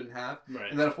 4-year-old shouldn't have, Right.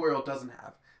 and that a 4-year-old doesn't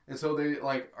have, and so they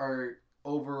like are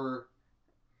over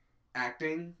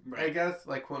acting, Right. I guess,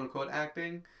 like quote unquote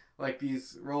acting, like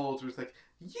these roles where it's like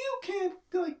you can't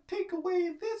like take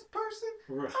away this person,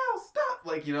 Right. I'll stop,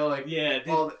 like like Yeah.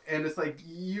 and it's like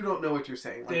you don't know what you're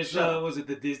saying. Like, There's was it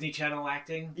the Disney Channel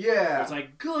acting? yeah, It's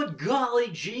like, good golly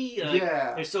gee. Like,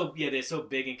 yeah, They're so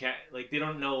big and like they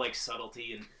don't know like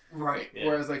subtlety and right. Yeah.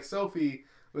 Whereas like Sophie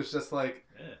was just like.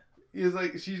 He's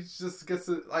like, she just gets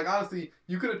to, like, honestly,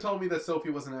 you could have told me that Sophie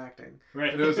wasn't acting.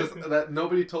 right. And it was just that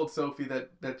nobody told Sophie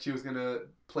that she was going to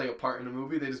play a part in a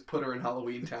movie. They just put her in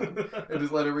Halloweentown and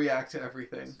just let her react to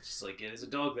everything. Just like, yeah, there's a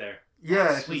dog there.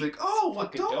 Yeah, Sweet. she's like, oh, a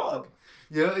Fucking dog.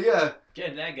 Yeah.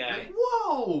 Get that guy. Like,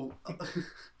 whoa.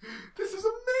 This is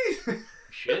amazing.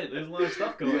 Shit, there's a lot of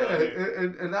stuff going Yeah, on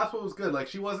here. and that's what was good. Like,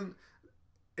 she wasn't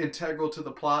integral to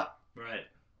the plot. Right.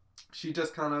 She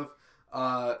just kind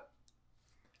of,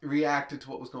 reacted to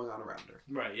what was going on around her.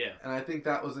 Right, yeah. And I think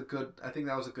that was a good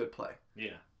play.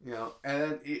 Yeah.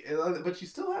 And but she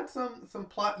still had some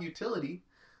plot utility,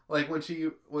 like when she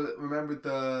remembered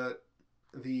the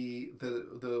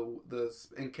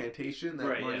incantation that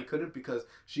Right, Marnie yeah. couldn't because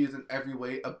she is in every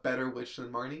way a better witch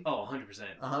than Marnie. Oh, 100%.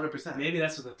 100%. Maybe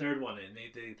that's what the third one is.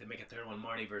 They make a third one,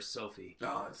 Marnie versus Sophie.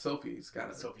 Oh, Sophie's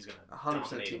got Sophie's gonna 100%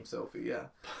 dominate team him. Sophie, yeah.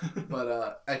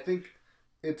 But I think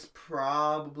it's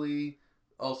probably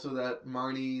also that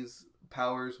Marnie's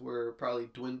powers were probably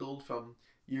dwindled from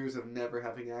years of never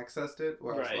having accessed it,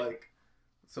 whereas Right. like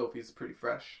Sophie's pretty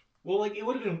fresh. Well, like it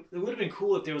would have been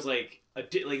cool if there was like like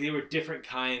there were different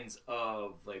kinds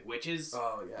of like witches.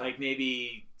 Oh yeah. Like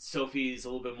maybe Sophie's a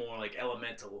little bit more like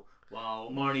elemental, while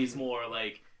Marnie's more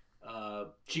like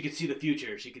she could see the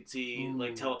future. She could see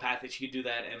like telepathic. She could do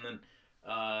that, and then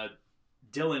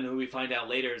Dylan, who we find out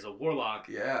later is a warlock,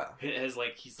 Yeah. has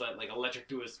like he's like electric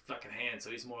through his fucking hand, so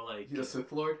he's more like He's a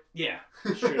Sith Lord? yeah,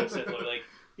 straight up Sith Lord. Like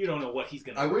you don't know what he's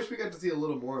gonna. I wish we got to see a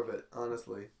little more of it,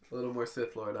 honestly. A little more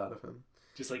Sith Lord out of him.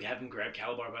 Just like have him grab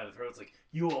Calabar by the throat. It's like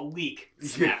you are weak.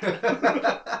 Snap.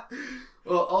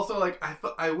 Well, also like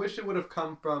I wish it would have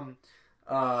come from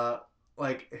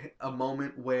like a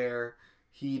moment where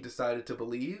he decided to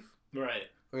believe Right.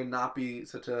 or not be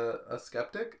such a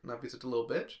skeptic, not be such a little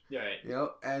bitch. Right. You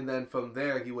know, and then from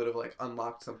there he would have like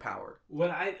unlocked some power.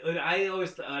 What I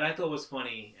thought was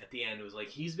funny at the end was like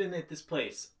he's been at this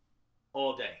place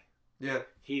all day. Yeah.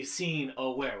 He's seen a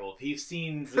werewolf. He's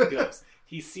seen the ghost.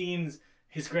 He's seen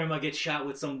his grandma get shot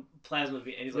with some plasma, and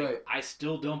he's like, Right. I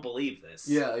still don't believe this.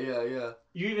 Yeah. You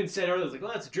even said earlier, like,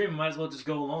 well, that's a dream. I might as well just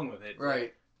go along with it.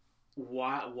 Right.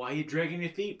 Why are you dragging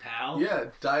your feet, pal? Yeah,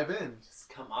 dive in. Just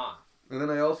come on. And then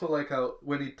I also like how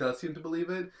when he does seem to believe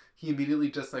it, he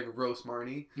immediately just like roasts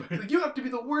Marnie. He's like, you have to be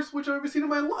the worst witch I've ever seen in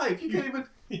my life. You can't even.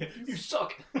 Yeah, you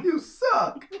suck. You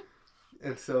suck.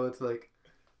 And so it's like,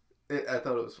 I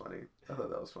thought it was funny. I thought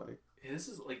that was funny. Yeah, this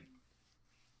is like,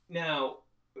 now,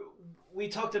 we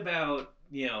talked about,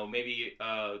 maybe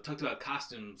talked about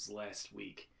costumes last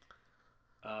week.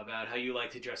 About how you like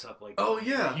to dress up like. Oh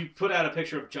yeah. You put out a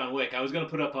picture of John Wick. I was gonna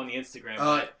put it up on the Instagram,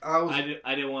 but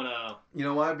I didn't want to. You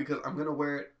know why? Because I'm gonna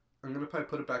wear it. I'm gonna probably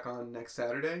put it back on next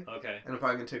Saturday. Okay. And I'm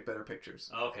probably gonna take better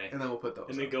pictures. Okay. And then we'll put those.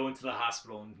 And then go into the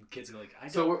hospital, and kids are like,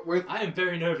 I am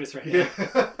very nervous right yeah.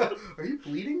 now. Are you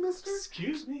bleeding, mister?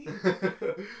 Excuse me.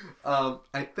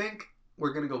 I think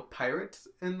we're gonna go pirates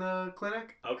in the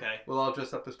clinic. Okay. We'll all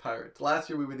dress up as pirates. Last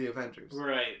year we were the Avengers.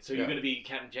 Right. So you're gonna be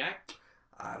Captain Jack?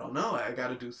 I don't know. I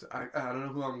gotta do. I don't know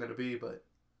who I'm gonna be, but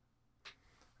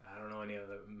I don't know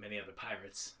many other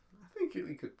pirates. I think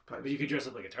we could. But you could dress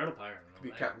up like a turtle pirate. Could be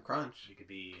Captain Crunch. You could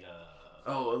be.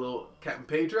 A little Captain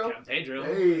Pedro. Captain Pedro.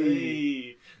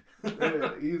 Hey.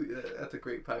 That's a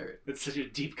great pirate. It's such a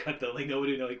deep cut though. Like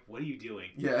nobody know. Like, what are you doing?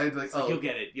 Yeah, it's like, you'll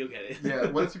get it. You'll get it. Yeah.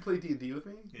 Once you play D&D with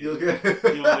me, Yeah. you'll get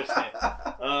it. You'll understand.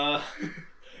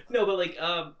 No, but like,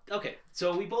 okay.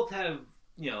 So we both have,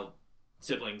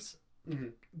 siblings. Mm-hmm.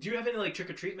 Do you have any like trick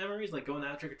or treat memories, like going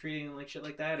out trick or treating and like shit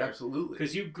like that? Absolutely.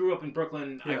 Because you grew up in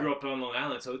Brooklyn, Yeah. I grew up on Long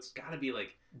Island, so it's got to be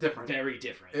like Different. very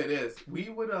different. It is. We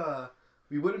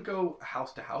wouldn't go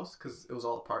house to house because it was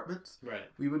all apartments. Right.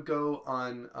 We would go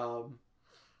on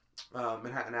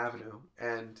Manhattan Avenue,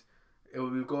 and we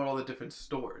would go to all the different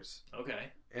stores.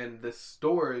 Okay. And the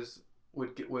stores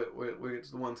would get were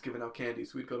the ones giving out candy.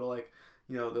 So we'd go to like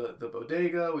the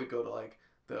bodega. We'd go to like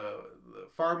the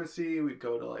pharmacy. We'd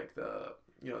go to like the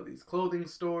these clothing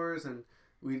stores, and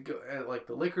we'd go at like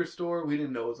the liquor store. We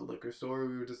didn't know it was a liquor store.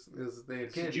 We were just they had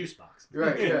It's candy. a juice box.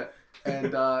 Right. Yeah.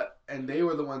 And they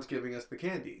were the ones giving us the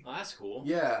candy. Oh, that's cool.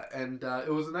 Yeah, and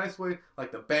it was a nice way,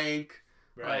 like the bank,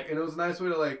 Right. and it was a nice way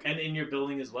to like. And in your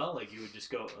building as well, like you would just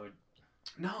go.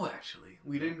 No, actually,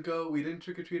 we didn't go. We didn't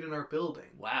trick or treat in our building.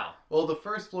 Wow. Well, the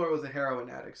first floor was a heroin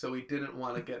addict, so we didn't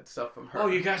want to get stuff from her. Oh,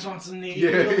 you guys want some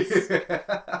needles?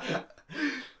 Yeah.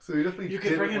 So we definitely. You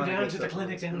could bring him down to the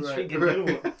clinic down the street and get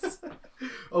needles.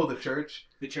 Oh, the church.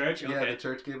 The church? Okay. Yeah, the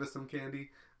church gave us some candy.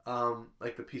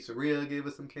 Like the pizzeria gave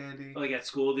us some candy. Like at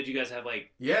school, did you guys have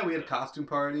like? Yeah, we had a costume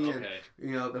party, Okay.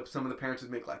 and some of the parents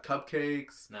would make like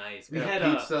cupcakes. Nice. We Yeah, had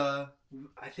pizza.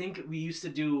 I think we used to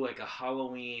do like a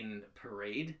Halloween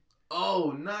parade.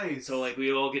 Oh, nice. So like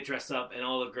we all get dressed up and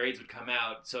all the grades would come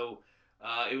out. So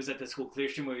it was at the school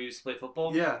Clearstream where we used to play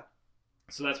football. Yeah.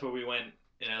 So that's where we went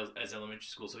as elementary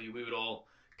school. So we would all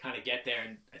kind of get there,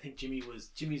 and I think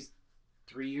Jimmy's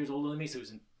 3 years older than me, so he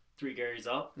was in 3 grades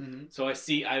up. Mm-hmm. So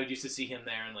I would used to see him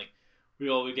there, and like we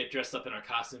all would get dressed up in our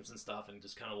costumes and stuff, and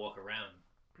just kind of walk around.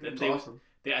 That's awesome.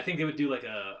 I think they would do like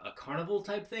a carnival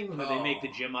type thing where they make the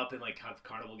Oh. gym up and like have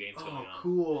carnival games going on. Oh,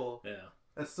 cool. Yeah,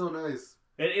 That's so nice.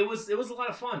 it was a lot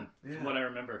of fun Yeah. from what I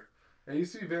remember. I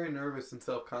used to be very nervous and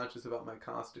self-conscious about my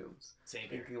costumes. Same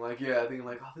here. Thinking like,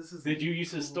 oh, this is. Did you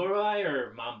used to store buy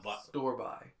or mom bought? Store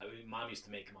buy. I mean, mom used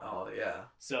to make them. Oh yeah.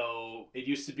 So it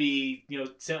used to be,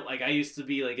 like I used to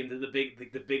be like into the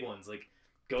big ones, like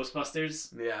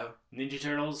Ghostbusters, Yeah. Ninja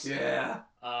Turtles. Yeah.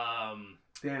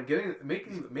 Damn,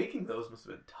 making those must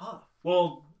have been tough.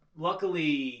 Well,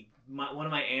 luckily, one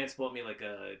of my aunts bought me like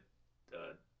I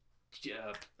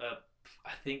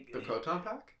think The proton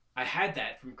pack. I had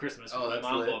that from Christmas, Oh, my that's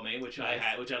mom lit. bought me, which I Nice.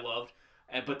 had, which I loved.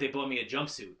 But they bought me a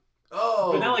jumpsuit.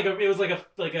 Oh, But not it was like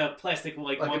a plastic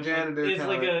Like a one, janitor It's kinda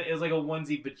like it was like a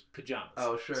onesie pajamas.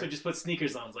 Oh, sure. So just put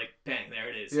sneakers on. It's like bang, there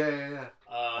it is. Yeah.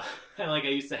 And like I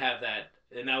used to have that,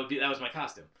 and that was my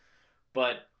costume.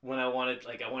 But when I wanted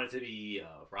to be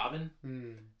Robin,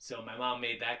 so my mom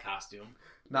made that costume.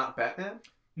 Not Batman.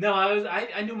 No,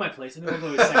 I knew my place. I knew I was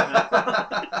always second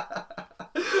up.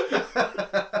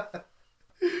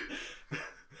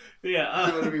 Yeah. Do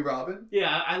you want to be Robin?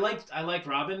 Yeah, I liked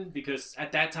Robin because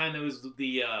at that time it was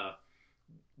the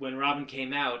when Robin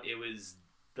came out, it was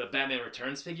the Batman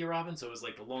Returns figure Robin, so it was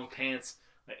like the long pants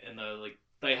and the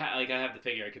I have the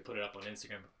figure. I could put it up on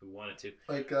Instagram if we wanted to.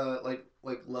 Like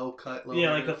low cut. Low Yeah,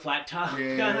 hair. like the flat top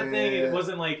Yeah, kind of thing. yeah. It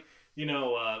wasn't like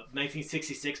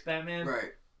 1966 Batman.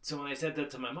 Right. So when I said that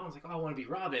to my mom, I was like, "Oh, I want to be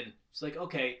Robin." She's like,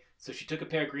 "Okay." So she took a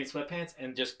pair of green sweatpants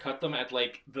and just cut them at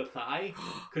like the thigh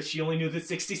because she only knew the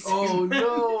 66. Oh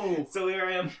no! So here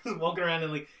I am just walking around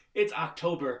and like it's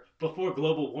October before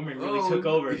global warming really took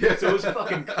Oh, over. yeah. So it was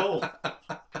fucking cold.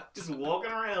 Just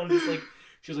walking around, just like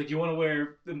she was like, "You want to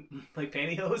wear like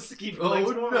pantyhose to keep your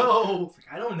legs Oh warm?" no! I was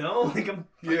like, "I don't know. Like I'm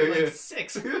fucking, Yeah.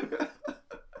 6."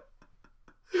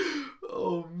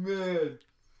 Oh man!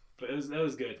 But that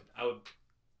was good. I would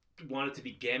wanted to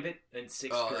be Gambit in 6th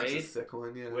Oh, that's a grade, sick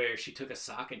one. Yeah. where she took a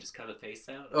sock and just cut the face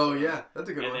out. Oh yeah, that's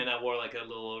a good and one. then I wore like a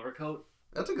little overcoat.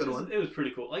 That's a good one. It was pretty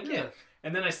cool. Like yeah.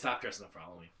 And then I stopped dressing up for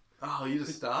Halloween. Oh, you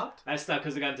just stopped? I stopped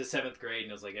because I got into 7th grade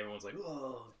and it was like everyone's like,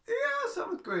 "Whoa." Yeah,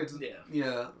 7th grade. Yeah.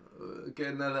 Yeah.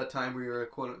 Getting out of that time where you were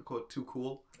quote unquote too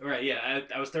cool. Right. Yeah.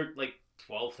 I was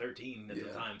 12, 13 at the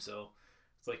time, so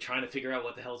it's like trying to figure out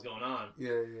what the hell's going on.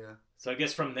 Yeah. So I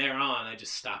guess from there on, I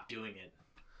just stopped doing it.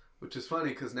 Which is funny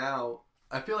because now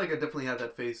I feel like I definitely had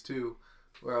that phase too,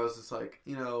 where I was just like,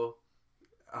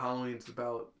 Halloween's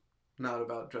not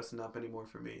about dressing up anymore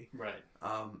for me. Right.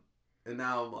 And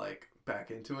now I'm like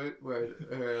back into it where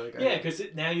like yeah,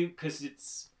 because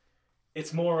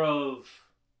it's more of,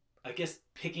 I guess,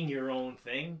 picking your own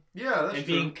thing. Yeah, that's and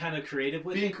true. being kind of creative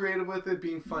with it. Being creative with it,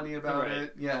 being funny about Right.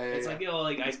 it. Yeah. It's like,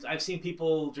 I've seen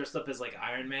people dressed up as like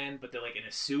Iron Man, but they're like in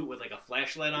a suit with like a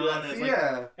flashlight on. Yeah, and it's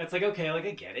yeah. like, it's like, okay, like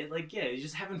I get it. Like, yeah, you're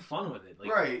just having fun with it.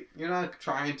 Like, right. You're not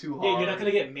trying too hard. Yeah, you're not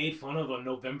going to get made fun of on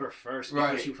November 1st because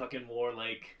Right. you fucking wore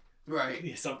like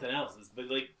Right. something else. But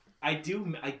like, I do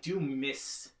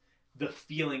miss the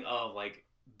feeling of like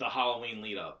the Halloween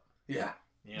lead up. Yeah.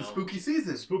 You know? The spooky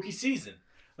season. Spooky season.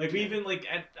 Like we even like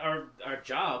at our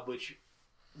job, which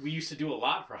we used to do a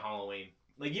lot for Halloween.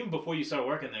 Like even before you started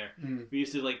working there, we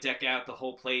used to like deck out the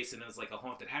whole place and it was like a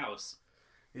haunted house.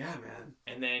 Yeah, man.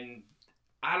 And then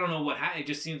I don't know what happened. It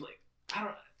just seems like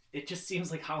It just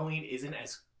seems like Halloween isn't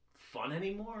as fun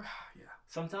anymore. Yeah.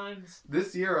 Sometimes.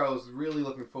 This year I was really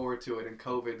looking forward to it, and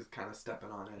COVID is kind of stepping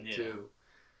on it too.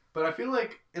 But I feel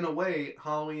like in a way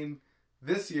Halloween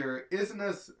this year isn't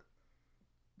as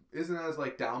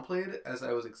like downplayed as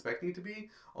I was expecting it to be.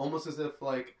 Almost as if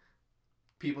like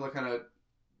people are kind of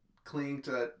clinging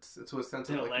to a sense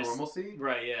of like normalcy,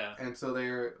 right? Yeah, and so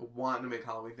they're wanting to make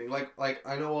Halloween thing. Like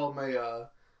I know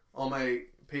all my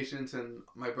patients and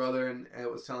my brother and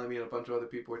it was telling me, and a bunch of other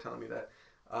people were telling me that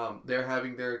they're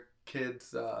having their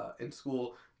kids in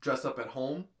school dress up at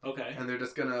home. Okay. And they're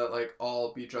just gonna like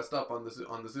all be dressed up on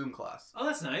the Zoom class. Oh,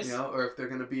 that's nice. Or if they're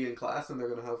gonna be in class and they're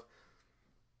gonna have,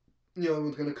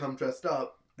 everyone's gonna come dressed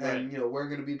up, and we're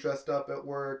gonna be dressed up at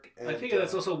work. And, I figure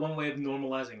that's also one way of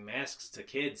normalizing masks to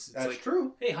kids. It's that's like,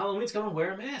 true. Hey, Halloween's coming.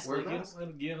 Wear a mask. Wear a mask.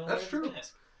 That's wear true. A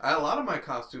mask. A lot of my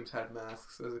costumes had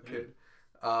masks as a kid.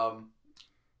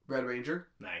 Red Ranger.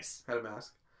 Nice. Had a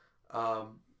mask.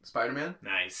 Spider-Man.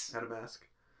 Nice. Had a mask.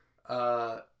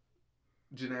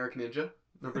 Generic ninja.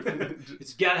 Number 2.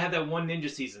 It's gotta have that one ninja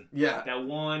season. Yeah. That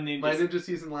one ninja. My ninja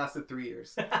season lasted 3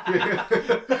 years.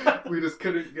 We just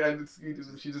couldn't.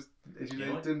 She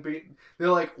didn't be. They're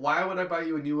like, why would I buy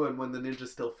you a new one when the ninja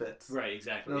still fits? Right.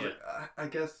 Exactly. And I was like, I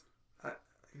guess.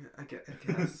 I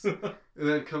guess. And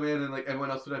then come in and like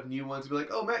everyone else would have new ones. And be like,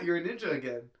 oh Matt, you're a ninja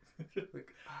again.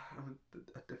 Like I'm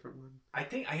a different one. I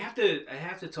think I have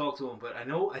to talk to him, but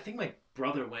I think my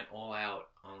brother went all out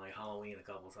on like Halloween a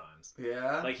couple times.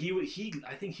 Yeah. Like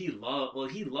I think he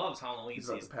loves Halloween He's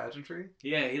season. like the pageantry.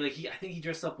 Yeah, I think he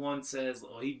dressed up once as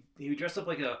he dressed up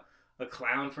like a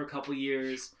clown for a couple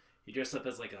years. He dressed up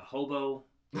as like a hobo.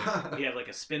 He had like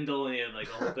a spindle and he had like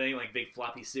a whole thing, like big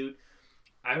floppy suit.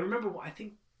 I remember.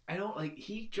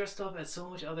 He dressed up as so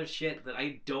much other shit that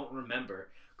I don't remember.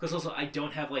 Because also I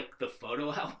don't have like the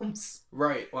photo albums.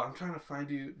 Right. Well, I'm trying to find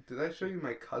you. Did I show you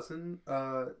my cousin?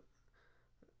 My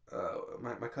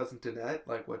cousin Danette,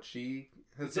 like what she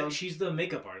She's the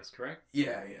makeup artist, correct?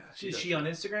 Yeah. Is she on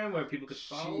Instagram where people could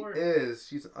follow her? She is.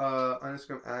 She's on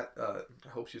Instagram at. I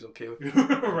hope she's okay with it.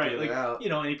 Right, like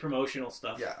any promotional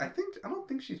stuff. Yeah, I don't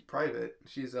think she's private.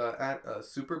 She's at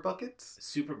Super Buckets.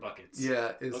 Super Buckets.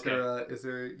 Yeah, is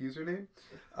her username.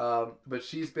 But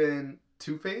she's been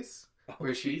Two-Face,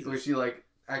 where she like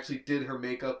actually did her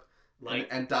makeup.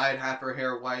 And dyed half her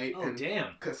hair white. Oh, and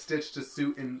damn. Stitched a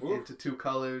suit into 2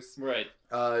 colors. Right.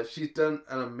 She's done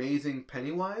an amazing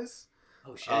Pennywise.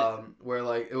 Oh, shit. Where,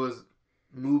 like, it was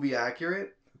movie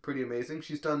accurate. Pretty amazing.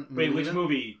 She's done Melina. Wait, which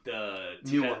movie? The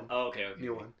new one. Oh, okay.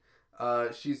 New one.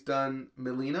 She's done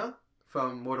Melina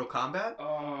from Mortal Kombat.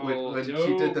 Oh, when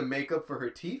she did the makeup for her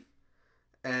teeth.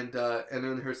 And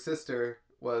then her sister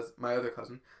was, my other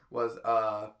cousin, was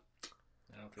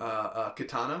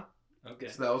Kitana. Okay.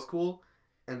 So that was cool.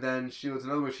 And then she was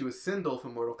another one. She was Sindel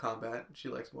from Mortal Kombat. She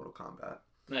likes Mortal Kombat.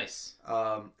 Nice.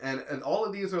 And all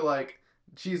of these are like,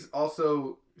 she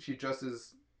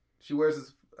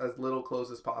wears as little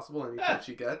clothes as possible anytime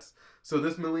she gets. So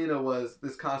this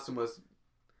costume was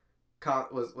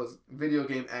video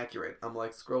game accurate. I'm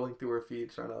like scrolling through her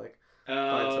feed trying to like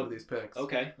find some of these pics.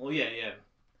 Okay. Well, yeah.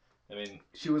 I mean,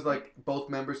 she was like both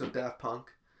members of Daft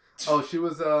Punk. Oh, she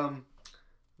was the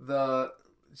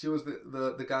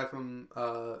guy from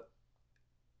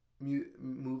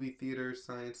movie theater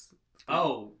science.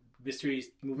 Oh, Mystery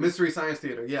Science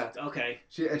Theater. Yeah. Okay.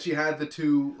 She had the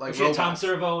 2 like. She had Tom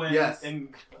Servo and yes.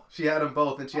 And she had them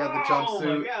both, and she had the jumpsuit.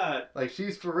 Oh my god! Like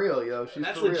she's for real, yo.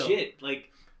 That's for legit. Real.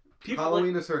 Like people.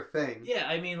 Halloween is her thing. Yeah,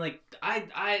 I mean, like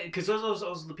because those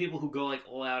are the people who go like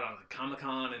all out on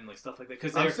Comic-Con and like stuff like that.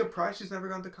 Because I'm surprised she's never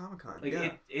gone to Comic-Con. Like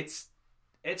yeah. it's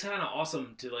kind of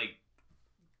awesome to like.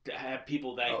 To have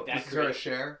people that this is her a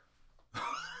share.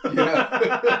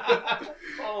 Yeah.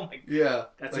 Oh my god. Yeah.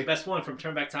 That's like, the best one from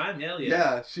Turn Back Time. Hell yeah.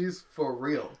 Yeah, she's for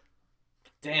real.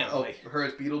 Damn. Oh, her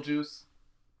as Beetlejuice.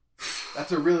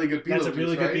 That's a really good Beetlejuice. That's a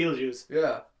really good Beetlejuice.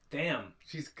 Yeah. Damn.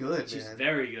 She's good. She's man.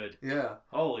 very good. Yeah.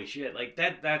 Holy shit! Like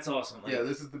that's awesome. Like, yeah,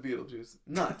 this is the Beetlejuice.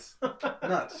 Nuts.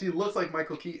 Nuts. She looks like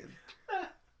Michael Keaton.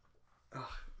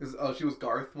 She was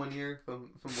Garth one year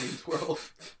from Wayne's World.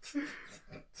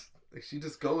 Like she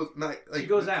just goes. She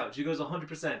goes out. She goes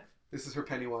 100%. This is her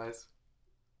Pennywise.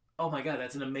 Oh my god,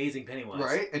 that's an amazing Pennywise.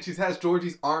 Right? And she has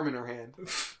Georgie's arm in her hand.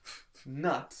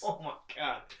 Nuts. Oh my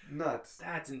god. Nuts.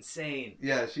 That's insane.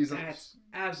 Yeah, that's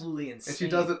absolutely insane. And she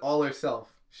does it all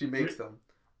herself. She makes them.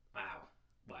 Wow.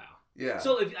 Yeah.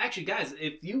 So guys,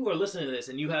 if you are listening to this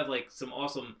and you have like some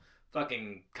awesome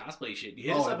fucking cosplay shit, you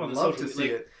hit us up on the social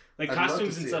media. Like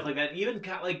costumes and stuff like that. Even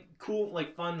like cool,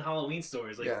 like fun Halloween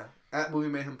stories. Like, yeah. At Movie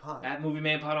Mayhem Pod. At Movie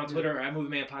Mayhem Pod on Twitter, or at Movie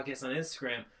Mayhem Podcast on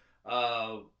Instagram.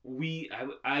 I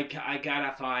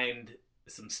gotta find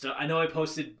some stuff. I know I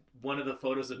posted one of the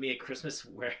photos of me at Christmas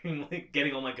wearing like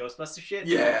getting all my Ghostbuster shit.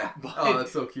 Yeah.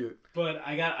 That's so cute. But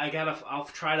I'll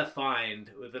try to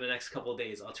find within the next couple of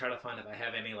days. I'll try to find if I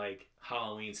have any like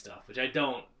Halloween stuff, which I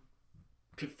don't.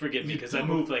 Forgive me because I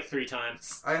moved like 3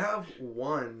 times. I have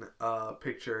one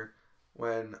picture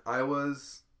when I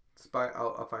was.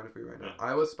 I'll find it for you right now.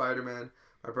 I was Spider-Man.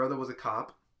 My brother was a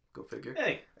cop. Go figure.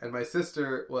 Hey. And my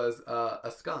sister was a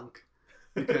skunk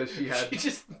because she had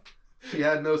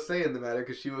no say in the matter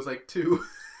because she was like 2.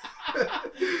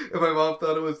 And my mom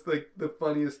thought it was like the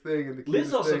funniest thing and the cutest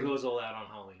Liz also thing. goes all out on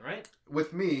Halloween, right?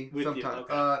 With me sometimes.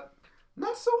 Okay.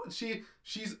 Not so.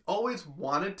 She's always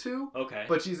wanted to. Okay.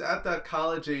 But she's at that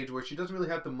college age where she doesn't really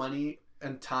have the money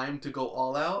and time to go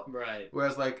all out. Right.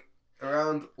 Whereas like.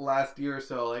 Around last year or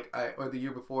so, or the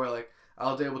year before,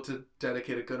 I was able to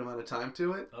dedicate a good amount of time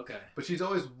to it. Okay. But she's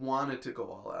always wanted to go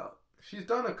all out. She's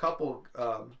done a couple.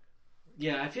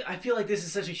 Yeah, I feel like this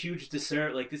is such a huge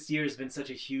dessert. Like this year has been such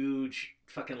a huge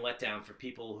fucking letdown for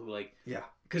people who like. Yeah.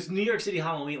 Because New York City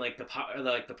Halloween, like the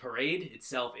parade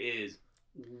itself is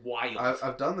wild.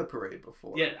 I've done the parade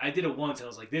before. Yeah, I did it once, and I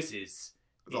was like, this is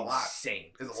insane.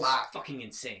 It's a lot. Fucking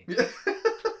insane. Yeah.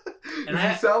 And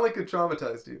you sound like it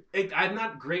traumatized you. I'm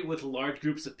not great with large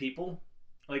groups of people.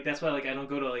 Like that's why like I don't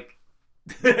go to like.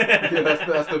 Yeah,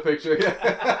 that's the picture.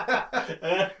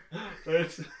 Yeah.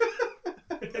 That's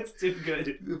too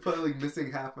good. You're probably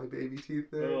missing half my baby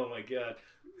teeth there. Oh my god.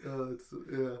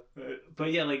 Yeah.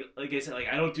 But yeah, like I said, like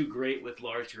I don't do great with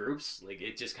large groups. Like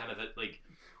it just kind of like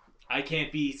I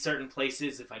can't be certain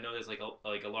places if I know there's like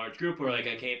a large group, or like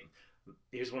I can't.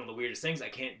 Here's one of the weirdest things: I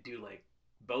can't do like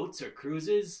boats or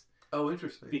cruises. Oh,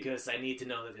 interesting. Because I need to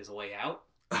know that there's a way out.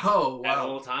 Oh, wow. At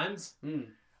all times. Mm.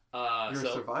 You're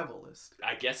a survivalist.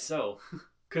 I guess so.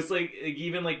 Because like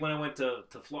even like when I went to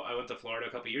Florida a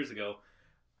couple years ago,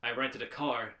 I rented a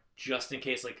car just in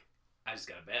case like I just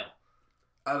got to bail.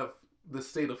 the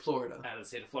state of Florida. Out of the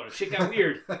state of Florida. Shit got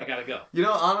weird. I gotta go. You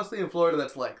know, honestly, in Florida,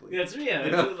 that's likely. That's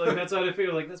that's what I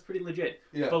figure. Like, that's pretty legit.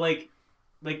 Yeah. But like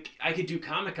I could do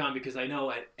Comic-Con because I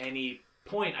know at any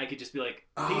point I could just be like,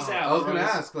 peace out. I was gonna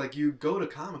ask, like, you go to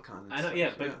Comic-Con. I know,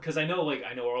 yeah, but because I know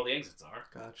where all the exits are.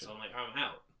 Gotcha. So I'm like, I'm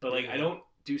out. But like, I don't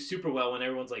do super well when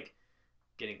everyone's like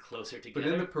getting closer together.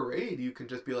 But in the parade, you can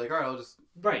just be like, all right, I'll just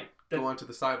go onto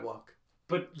the sidewalk.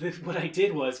 But what I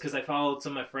did was, because I followed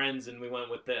some of my friends and we went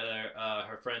with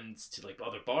her friends to like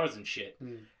other bars and shit.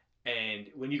 And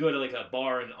when you go to like a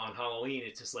bar on Halloween,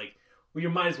 it's just like, well, you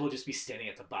might as well just be standing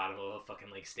at the bottom of a fucking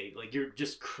like state. Like, you're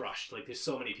just crushed. Like, there's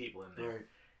so many people in there. Right.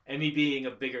 And me being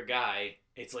a bigger guy,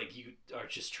 it's like you are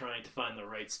just trying to find the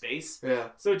right space. Yeah.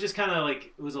 So it just kind of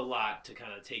like, it was a lot to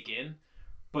kind of take in.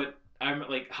 But I'm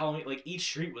like, Halloween, like each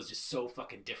street was just so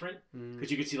fucking different.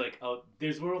 Because you could see like, oh,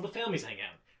 there's where all the families hang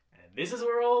out. This is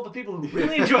where all the people who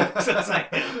really enjoy themselves hang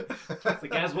out. The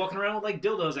guys walking around with like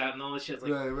dildos out and all this shit. It's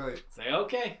like, right. It's like,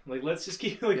 okay, like let's just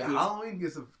keep like. Yeah, Halloween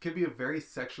can be a very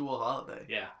sexual holiday.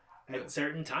 Yeah. At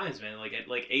certain times, man, like at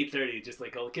like 8:30, just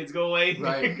like all the kids go away.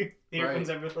 Right. Here comes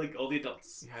like all the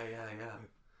adults. Yeah.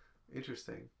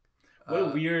 Interesting. What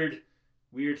a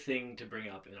weird thing to bring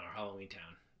up in our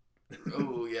Halloweentown.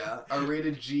 Oh yeah, our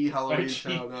rated G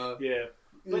Halloweentown. Yeah.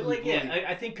 But like, yeah,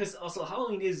 I think because also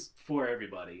Halloween is for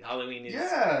everybody. Halloween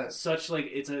is such like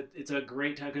it's a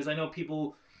great time because I know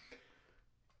people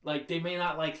like they may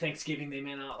not like Thanksgiving, they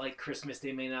may not like Christmas,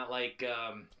 they may not like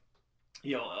a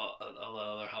lot of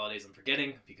other holidays I'm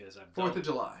forgetting because I'm 4th of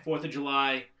July. 4th of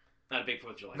July, not a big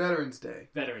 4th of July. Veterans Day,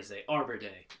 Arbor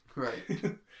Day. Right.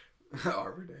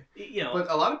 Arbor Day. You know, but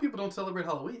a lot of people don't celebrate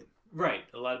Halloween. Right,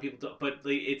 a lot of people don't. But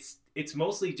like, it's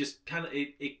mostly just kind of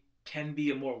it can be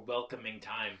a more welcoming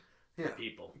time for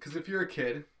people. Because if you're a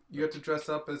kid, you have to dress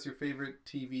up as your favorite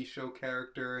TV show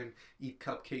character and eat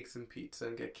cupcakes and pizza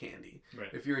and get candy.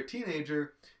 Right. If you're a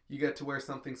teenager, you get to wear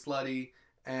something slutty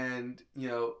and,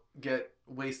 get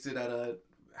wasted at a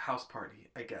house party,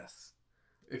 I guess.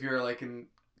 If you're like in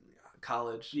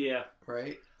college. Yeah.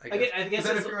 Right? I guess but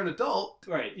then if you're an adult.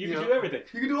 Right. You can do everything.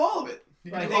 You can do all of it.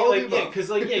 You can do all like, of it. because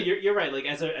you're right. Like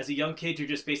as a young kid, you're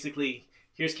just basically,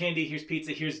 here's candy, here's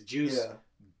pizza, here's juice. Yeah.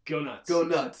 Go nuts. Go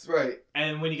nuts, right.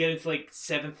 And when you get into like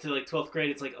 7th to like 12th grade,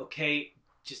 it's like, okay,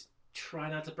 just try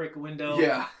not to break a window.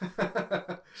 Yeah.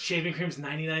 Shaving cream's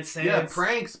 99 cents. Yeah,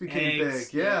 pranks became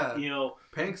eggs, big. Yeah.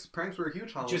 Pranks were a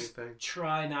huge Halloween just thing.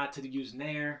 Try not to use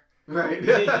Nair. Right.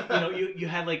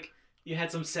 you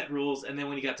had some set rules, and then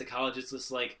when you got to college, it's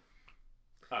just like,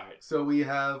 all right. So we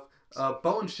have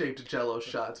bone-shaped Jello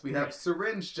shots. We have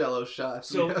syringe Jello shots.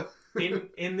 So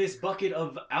in this bucket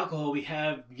of alcohol, we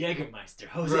have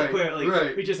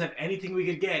Jägermeister. We just have anything we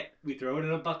could get. We throw it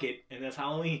in a bucket, and that's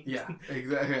Halloween. Yeah,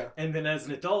 exactly. Yeah. And then as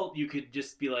an adult, you could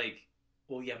just be like,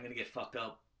 well, yeah, I'm gonna get fucked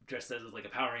up, dressed as like a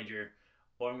Power Ranger,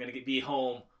 or I'm gonna be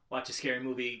home, watch a scary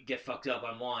movie, get fucked up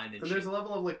on wine, and there's a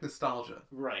level of like nostalgia,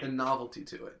 right, and novelty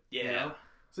to it. Yeah.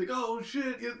 It's like, oh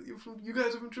shit, you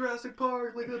guys are from Jurassic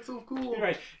Park, like that's so cool.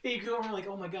 Right. Yeah, you go around like,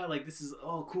 oh my god, like this is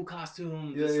cool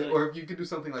costume. Yeah, this, or if you could do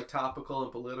something like topical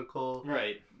and political.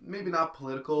 Right. Maybe not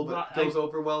political, but goes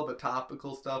over well, but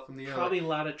topical stuff in the air. Probably a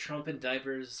lot of Trump and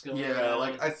diapers going around. Yeah,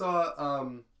 like I saw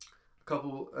a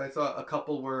couple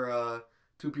were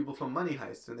 2 people from Money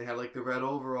Heist, and they had like the red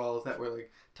overalls that were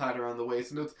like tied around the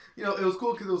waist, and it was it was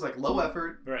cool because it was like low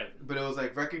effort, right? But it was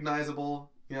like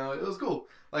recognizable. It was cool.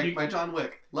 Like my John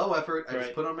Wick, low effort. I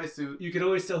just put on my suit. You could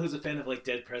always tell who's a fan of like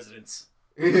dead presidents.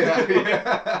 Yeah.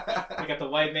 They got the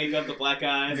white makeup, the black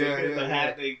eyes, the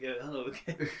hat.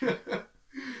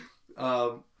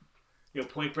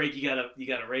 Point Break. You got a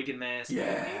Reagan mask.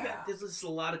 Yeah. There's just a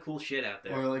lot of cool shit out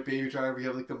there. Or like Baby Driver, you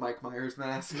have like the Mike Myers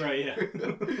mask. Right. Yeah.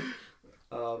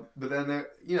 But then there,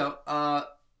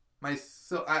 my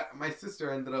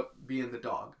sister ended up being the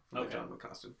dog from the John Wick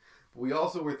costume. But we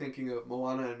also were thinking of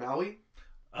Moana and Maui.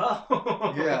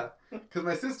 Oh. Yeah, because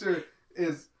my sister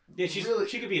is. Yeah, she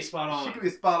could be a spot on. She could be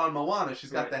a spot on Moana.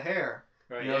 She's got the hair.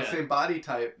 Right. Same body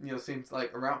type. Same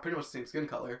like around pretty much the same skin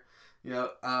color.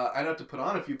 I'd have to put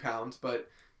on a few pounds, but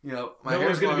my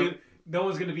hair's long. No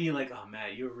one's gonna be like, oh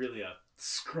Matt, you're really a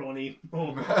scrawny.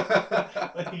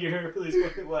 Like you're really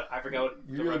what? I forgot what.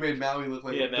 You really made Maui look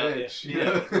like a bitch.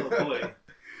 Yeah. Oh boy.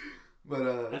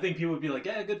 But I think people would be like,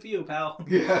 yeah, good for you, pal.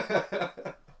 Yeah.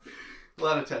 A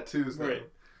lot of tattoos, though. Right.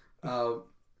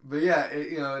 But yeah,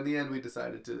 in the end, we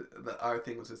decided that our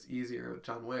thing was just easier with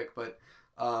John Wick. But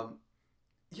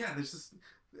yeah, there's just,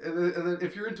 and then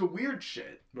if you're into weird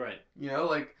shit, right?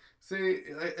 Like say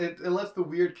it lets the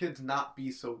weird kids not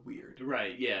be so weird,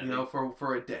 right? Yeah.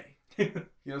 For a day.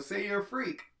 Say you're a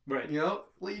freak, right? Well,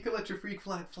 you can let your freak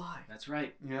flag fly. That's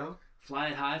right. Fly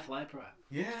it high, fly it proud.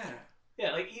 Yeah.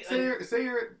 Yeah, like Say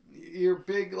you're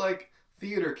big like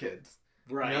theater kids.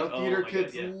 right. You know, theater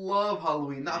kids God, yeah. love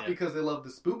Halloween, not Yeah. because they love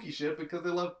the spooky shit, because they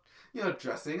love, you know,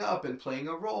 dressing up and playing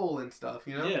a role and stuff.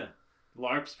 You know. Yeah.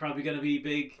 LARP's probably gonna be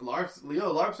big. LARPs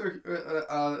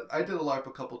are. I did a LARP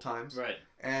a couple times. Right.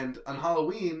 And on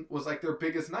Halloween was like their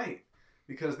biggest night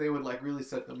because they would like really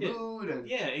set the mood and.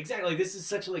 Yeah, exactly. Like, this is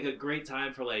such like a great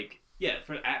time for like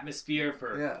for atmosphere,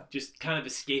 for just kind of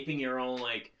escaping your own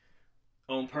like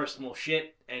own personal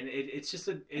shit, and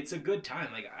it's a good time.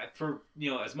 Like, for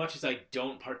you know, as much as I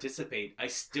don't participate, I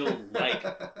still like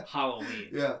Halloween.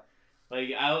 Yeah.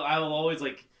 Like, I will always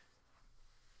like.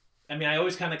 I mean, I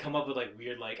always kind of come up with like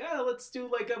weird, like, oh, let's do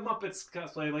like a Muppets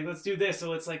cosplay, like let's do this, so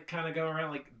let's like kind of go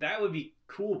around, like that would be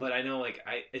cool. But I know like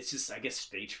it's just I guess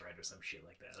stage fright or some shit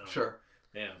like that. I don't know. Sure.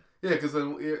 Yeah. Yeah, because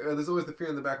then there's always the fear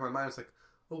in the back of my mind. It's like,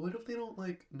 oh, what if they don't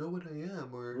like know what I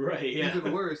am, or Right. Yeah.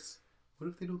 even worse, what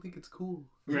if they don't think it's cool?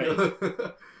 Right.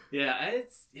 Yeah.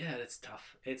 It's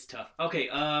tough. It's tough. Okay.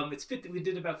 It's 50. We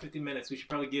did about 50 minutes. We should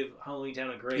probably give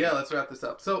Halloweentown a grade. Yeah, let's wrap this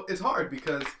up. So it's hard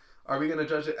because. Are we gonna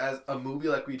judge it as a movie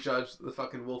like we judged the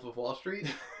fucking Wolf of Wall Street?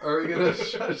 Or are we gonna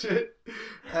judge it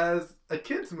as a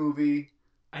kids movie?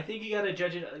 I think you gotta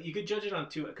judge it. You could judge it on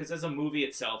 2, because as a movie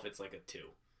itself, it's like a 2.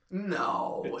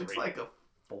 No, A it's 3. like a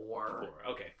 4.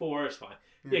 4. Okay, 4 is fine.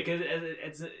 Yeah,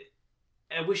 because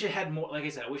I wish it had more. Like I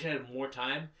said, I wish I had more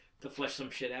time to flesh some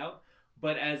shit out.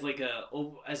 But as like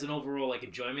as an overall like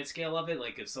enjoyment scale of it,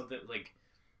 like if something like,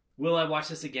 will I watch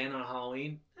this again on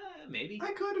Halloween? Maybe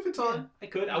I could if it's on. I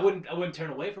could. I wouldn't turn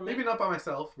away from it. Maybe not by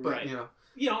myself, but Right. you know.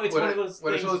 It's one of those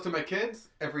When I things. show this to my kids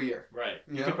every year. Right.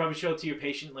 You Yeah. could probably show it to your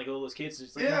patient, like all those kids.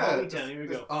 It's like, Yeah. Halloweentown, here we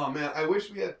go. Oh man, I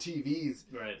wish we had TVs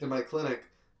Right. in my clinic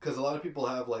because a lot of people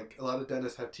have like a lot of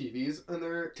dentists have TVs in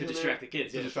their To distract the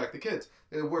kids. to Yeah. distract the kids.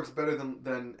 It works better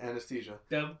than anesthesia.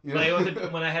 When Yeah.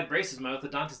 when I had braces, my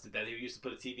orthodontist did that. He used to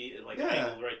put a TV like an Yeah.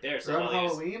 angle right there. So So on while he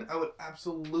was- Halloween, I would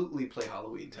absolutely play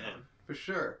Halloweentown Yeah. for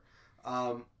sure.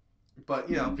 But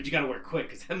you know, But you gotta work quick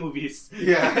because that movie is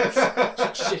yeah,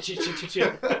 shit.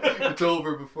 it's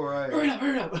over before I.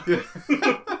 Hurry up. Yeah.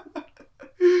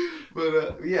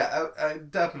 But I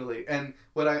definitely, and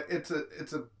it's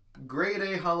a grade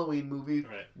A Halloween movie,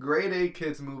 Right. grade A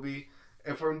kids movie.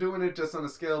 If I'm doing it just on a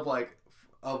scale of like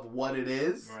of what it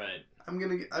is, Right.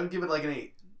 I'd give it like an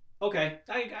 8. Okay,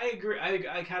 I agree.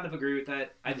 I kind of agree with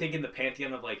that. I think in the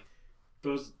pantheon of like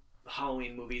those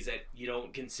Halloween movies that you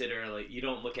don't consider, like you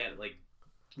don't look at like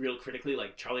real critically,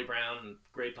 like Charlie Brown,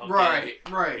 Great Pumpkin,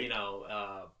 Right. You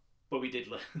know, what we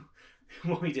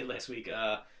did last week.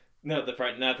 No, not the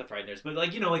Frighteners, but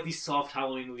like, you know, like these soft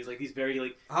Halloween movies, like these very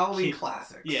like Halloween kid,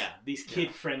 classics. Yeah, these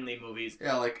kid friendly movies.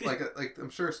 Yeah, like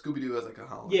I'm sure Scooby Doo has like a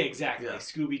Halloween. Yeah, exactly. Yeah. Like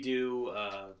Scooby Doo,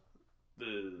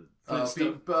 the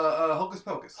Hocus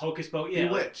Pocus. Hocus Pocus, yeah,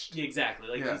 Bewitched. Yeah, exactly.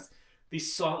 Like Yeah.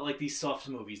 these soft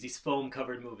movies, these foam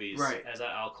covered movies, Right. as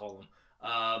I'll call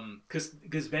them.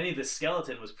 Because Benny the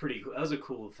Skeleton was pretty cool. That was a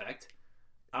cool effect.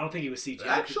 I don't think it was CGI.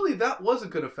 Actually, that was a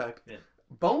good effect. Yeah.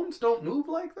 Bones don't move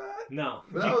like that. No,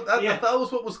 That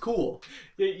was what was cool.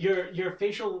 Your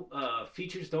facial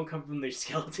features don't come from the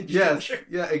skeleton. Yes. structure.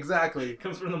 Yeah. Exactly. It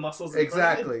comes from the muscles. In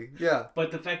front of it. Exactly. Yeah.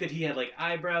 But the fact that he had like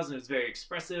eyebrows and it was very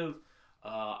expressive.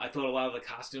 I thought a lot of the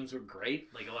costumes were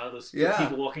great. Like a lot of those Yeah.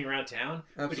 people walking around town.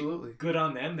 Absolutely. Good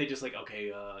on them. They just like,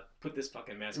 okay, put this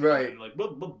fucking mask Right. on. And like, buh,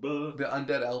 buh, buh. The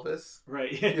undead Elvis.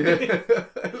 Right. Yeah.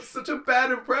 It was such a bad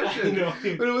impression. I know.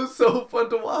 But it was so fun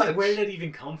to watch. Like, where did that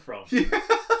even come from? Yeah.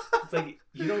 It's like,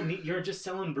 you're just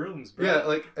selling brooms, bro. Yeah,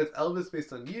 like, is Elvis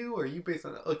based on you, or are you based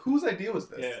on... Like, whose idea was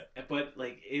this? Yeah, but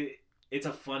like, it's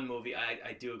a fun movie.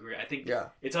 I do agree. I think Yeah.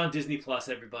 it's on Disney Plus,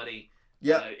 everybody.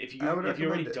 Yeah. If you I would already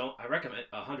recommend it. don't, I recommend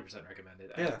 100% recommend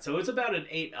it. Yeah. So it's about an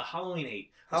 8, a Halloween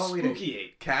 8, Halloween a spooky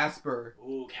 8. Casper.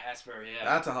 Ooh, Casper, yeah.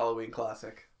 That's a Halloween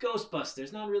classic.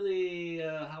 Ghostbusters, not really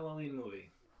a Halloween movie.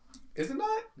 Is it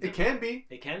not? No. It can be.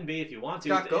 It can be if you want It's to.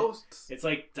 got ghosts. It's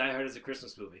like Die Hard is a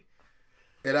Christmas movie.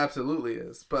 It absolutely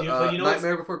is. But, You know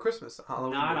Nightmare Before Christmas, a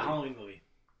Halloween Not movie. a Halloween movie.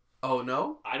 Oh,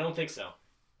 no? I don't think so.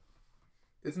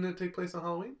 Isn't it take place on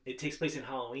Halloween? It takes place in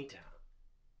Halloweentown.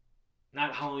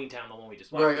 Not Halloweentown, the one we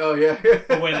just watched. Right, oh, yeah.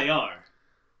 But where they are.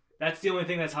 That's the only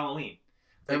thing that's Halloween.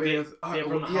 I Like, mean, they're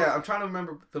from the I'm trying to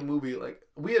remember the movie. Like,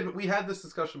 we had this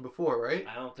discussion before, right?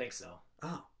 I don't think so.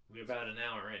 Oh. We're about an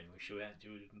hour in. We should do.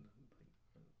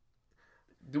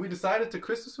 Do we decide it's a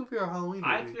Christmas movie or a Halloween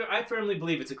movie? I firmly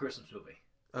believe it's a Christmas movie.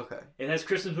 Okay. It has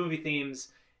Christmas movie themes.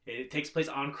 It takes place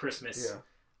on Christmas.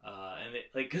 Yeah. And it,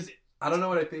 like, because I don't know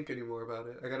what I think anymore about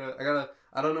it.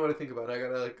 I don't know what I think about it. I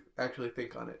gotta like actually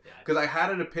think on it. Because I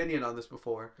had an opinion on this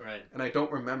before. Right. And I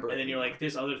don't remember it. And then you're like,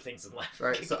 there's other things in life.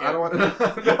 Right. So I don't want to,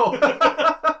 no.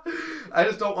 I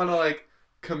just don't want to like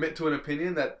commit to an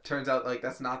opinion that turns out like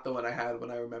that's not the one I had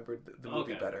when I remembered the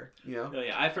movie better. You know? No,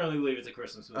 yeah, I firmly believe it's a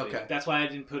Christmas movie. Okay. That's why I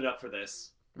didn't put it up for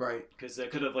this. Right. Because I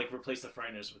could have like replaced The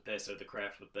Frighteners with this or The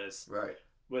Craft with this. Right.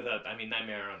 With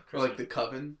Nightmare on Christmas. Or like The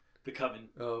Coven. The Coven.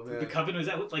 Oh man. The Coven, was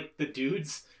that with like the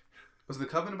dudes? Was The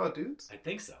Coven about dudes? I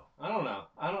think so. I don't know.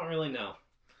 I don't really know.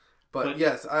 But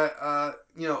yes, I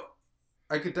you know,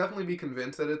 I could definitely be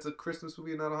convinced that it's a Christmas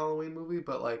movie, not a Halloween movie.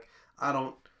 But like, I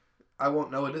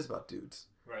won't know it is about dudes.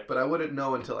 Right. But I wouldn't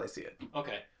know until I see it.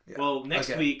 Okay. Yeah. Well,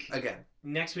 next week. Again.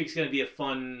 Next week's going to be a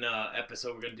fun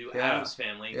episode. We're going to do Addams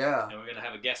Family. Yeah. And we're going to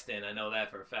have a guest in. I know that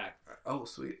for a fact. Oh,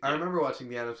 sweet. I remember watching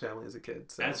The Addams Family as a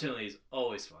kid. So. Addams Family is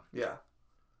always fun. Yeah.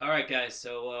 All right, guys.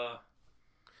 So,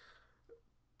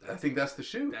 I think that's the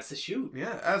shoot. That's the shoot.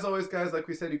 Yeah. As always, guys, like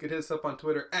we said, you could hit us up on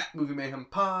Twitter at Movie Mayhem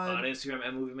Pod. On Instagram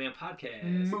at Movie Man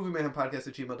Podcast.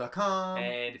 MovieMayhemPodcast@gmail.com.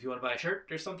 And if you want to buy a shirt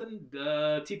or something,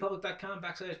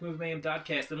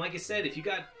 tpublic.com/MovieMayhem.podcast. And like I said, if you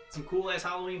got some cool ass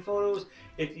Halloween photos,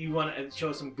 if you want to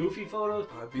show some goofy photos,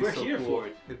 we're so here for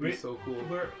it. It'd be so cool.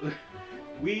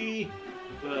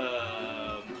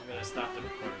 I'm gonna stop the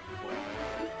recording before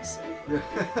I say.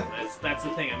 That's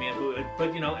the thing. I mean,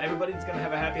 but you know, everybody's gonna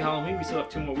have a happy Halloween. We still have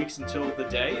 2 more weeks until the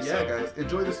day. Yeah, guys,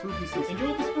 enjoy the spooky season.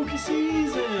 Enjoy the spooky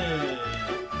season.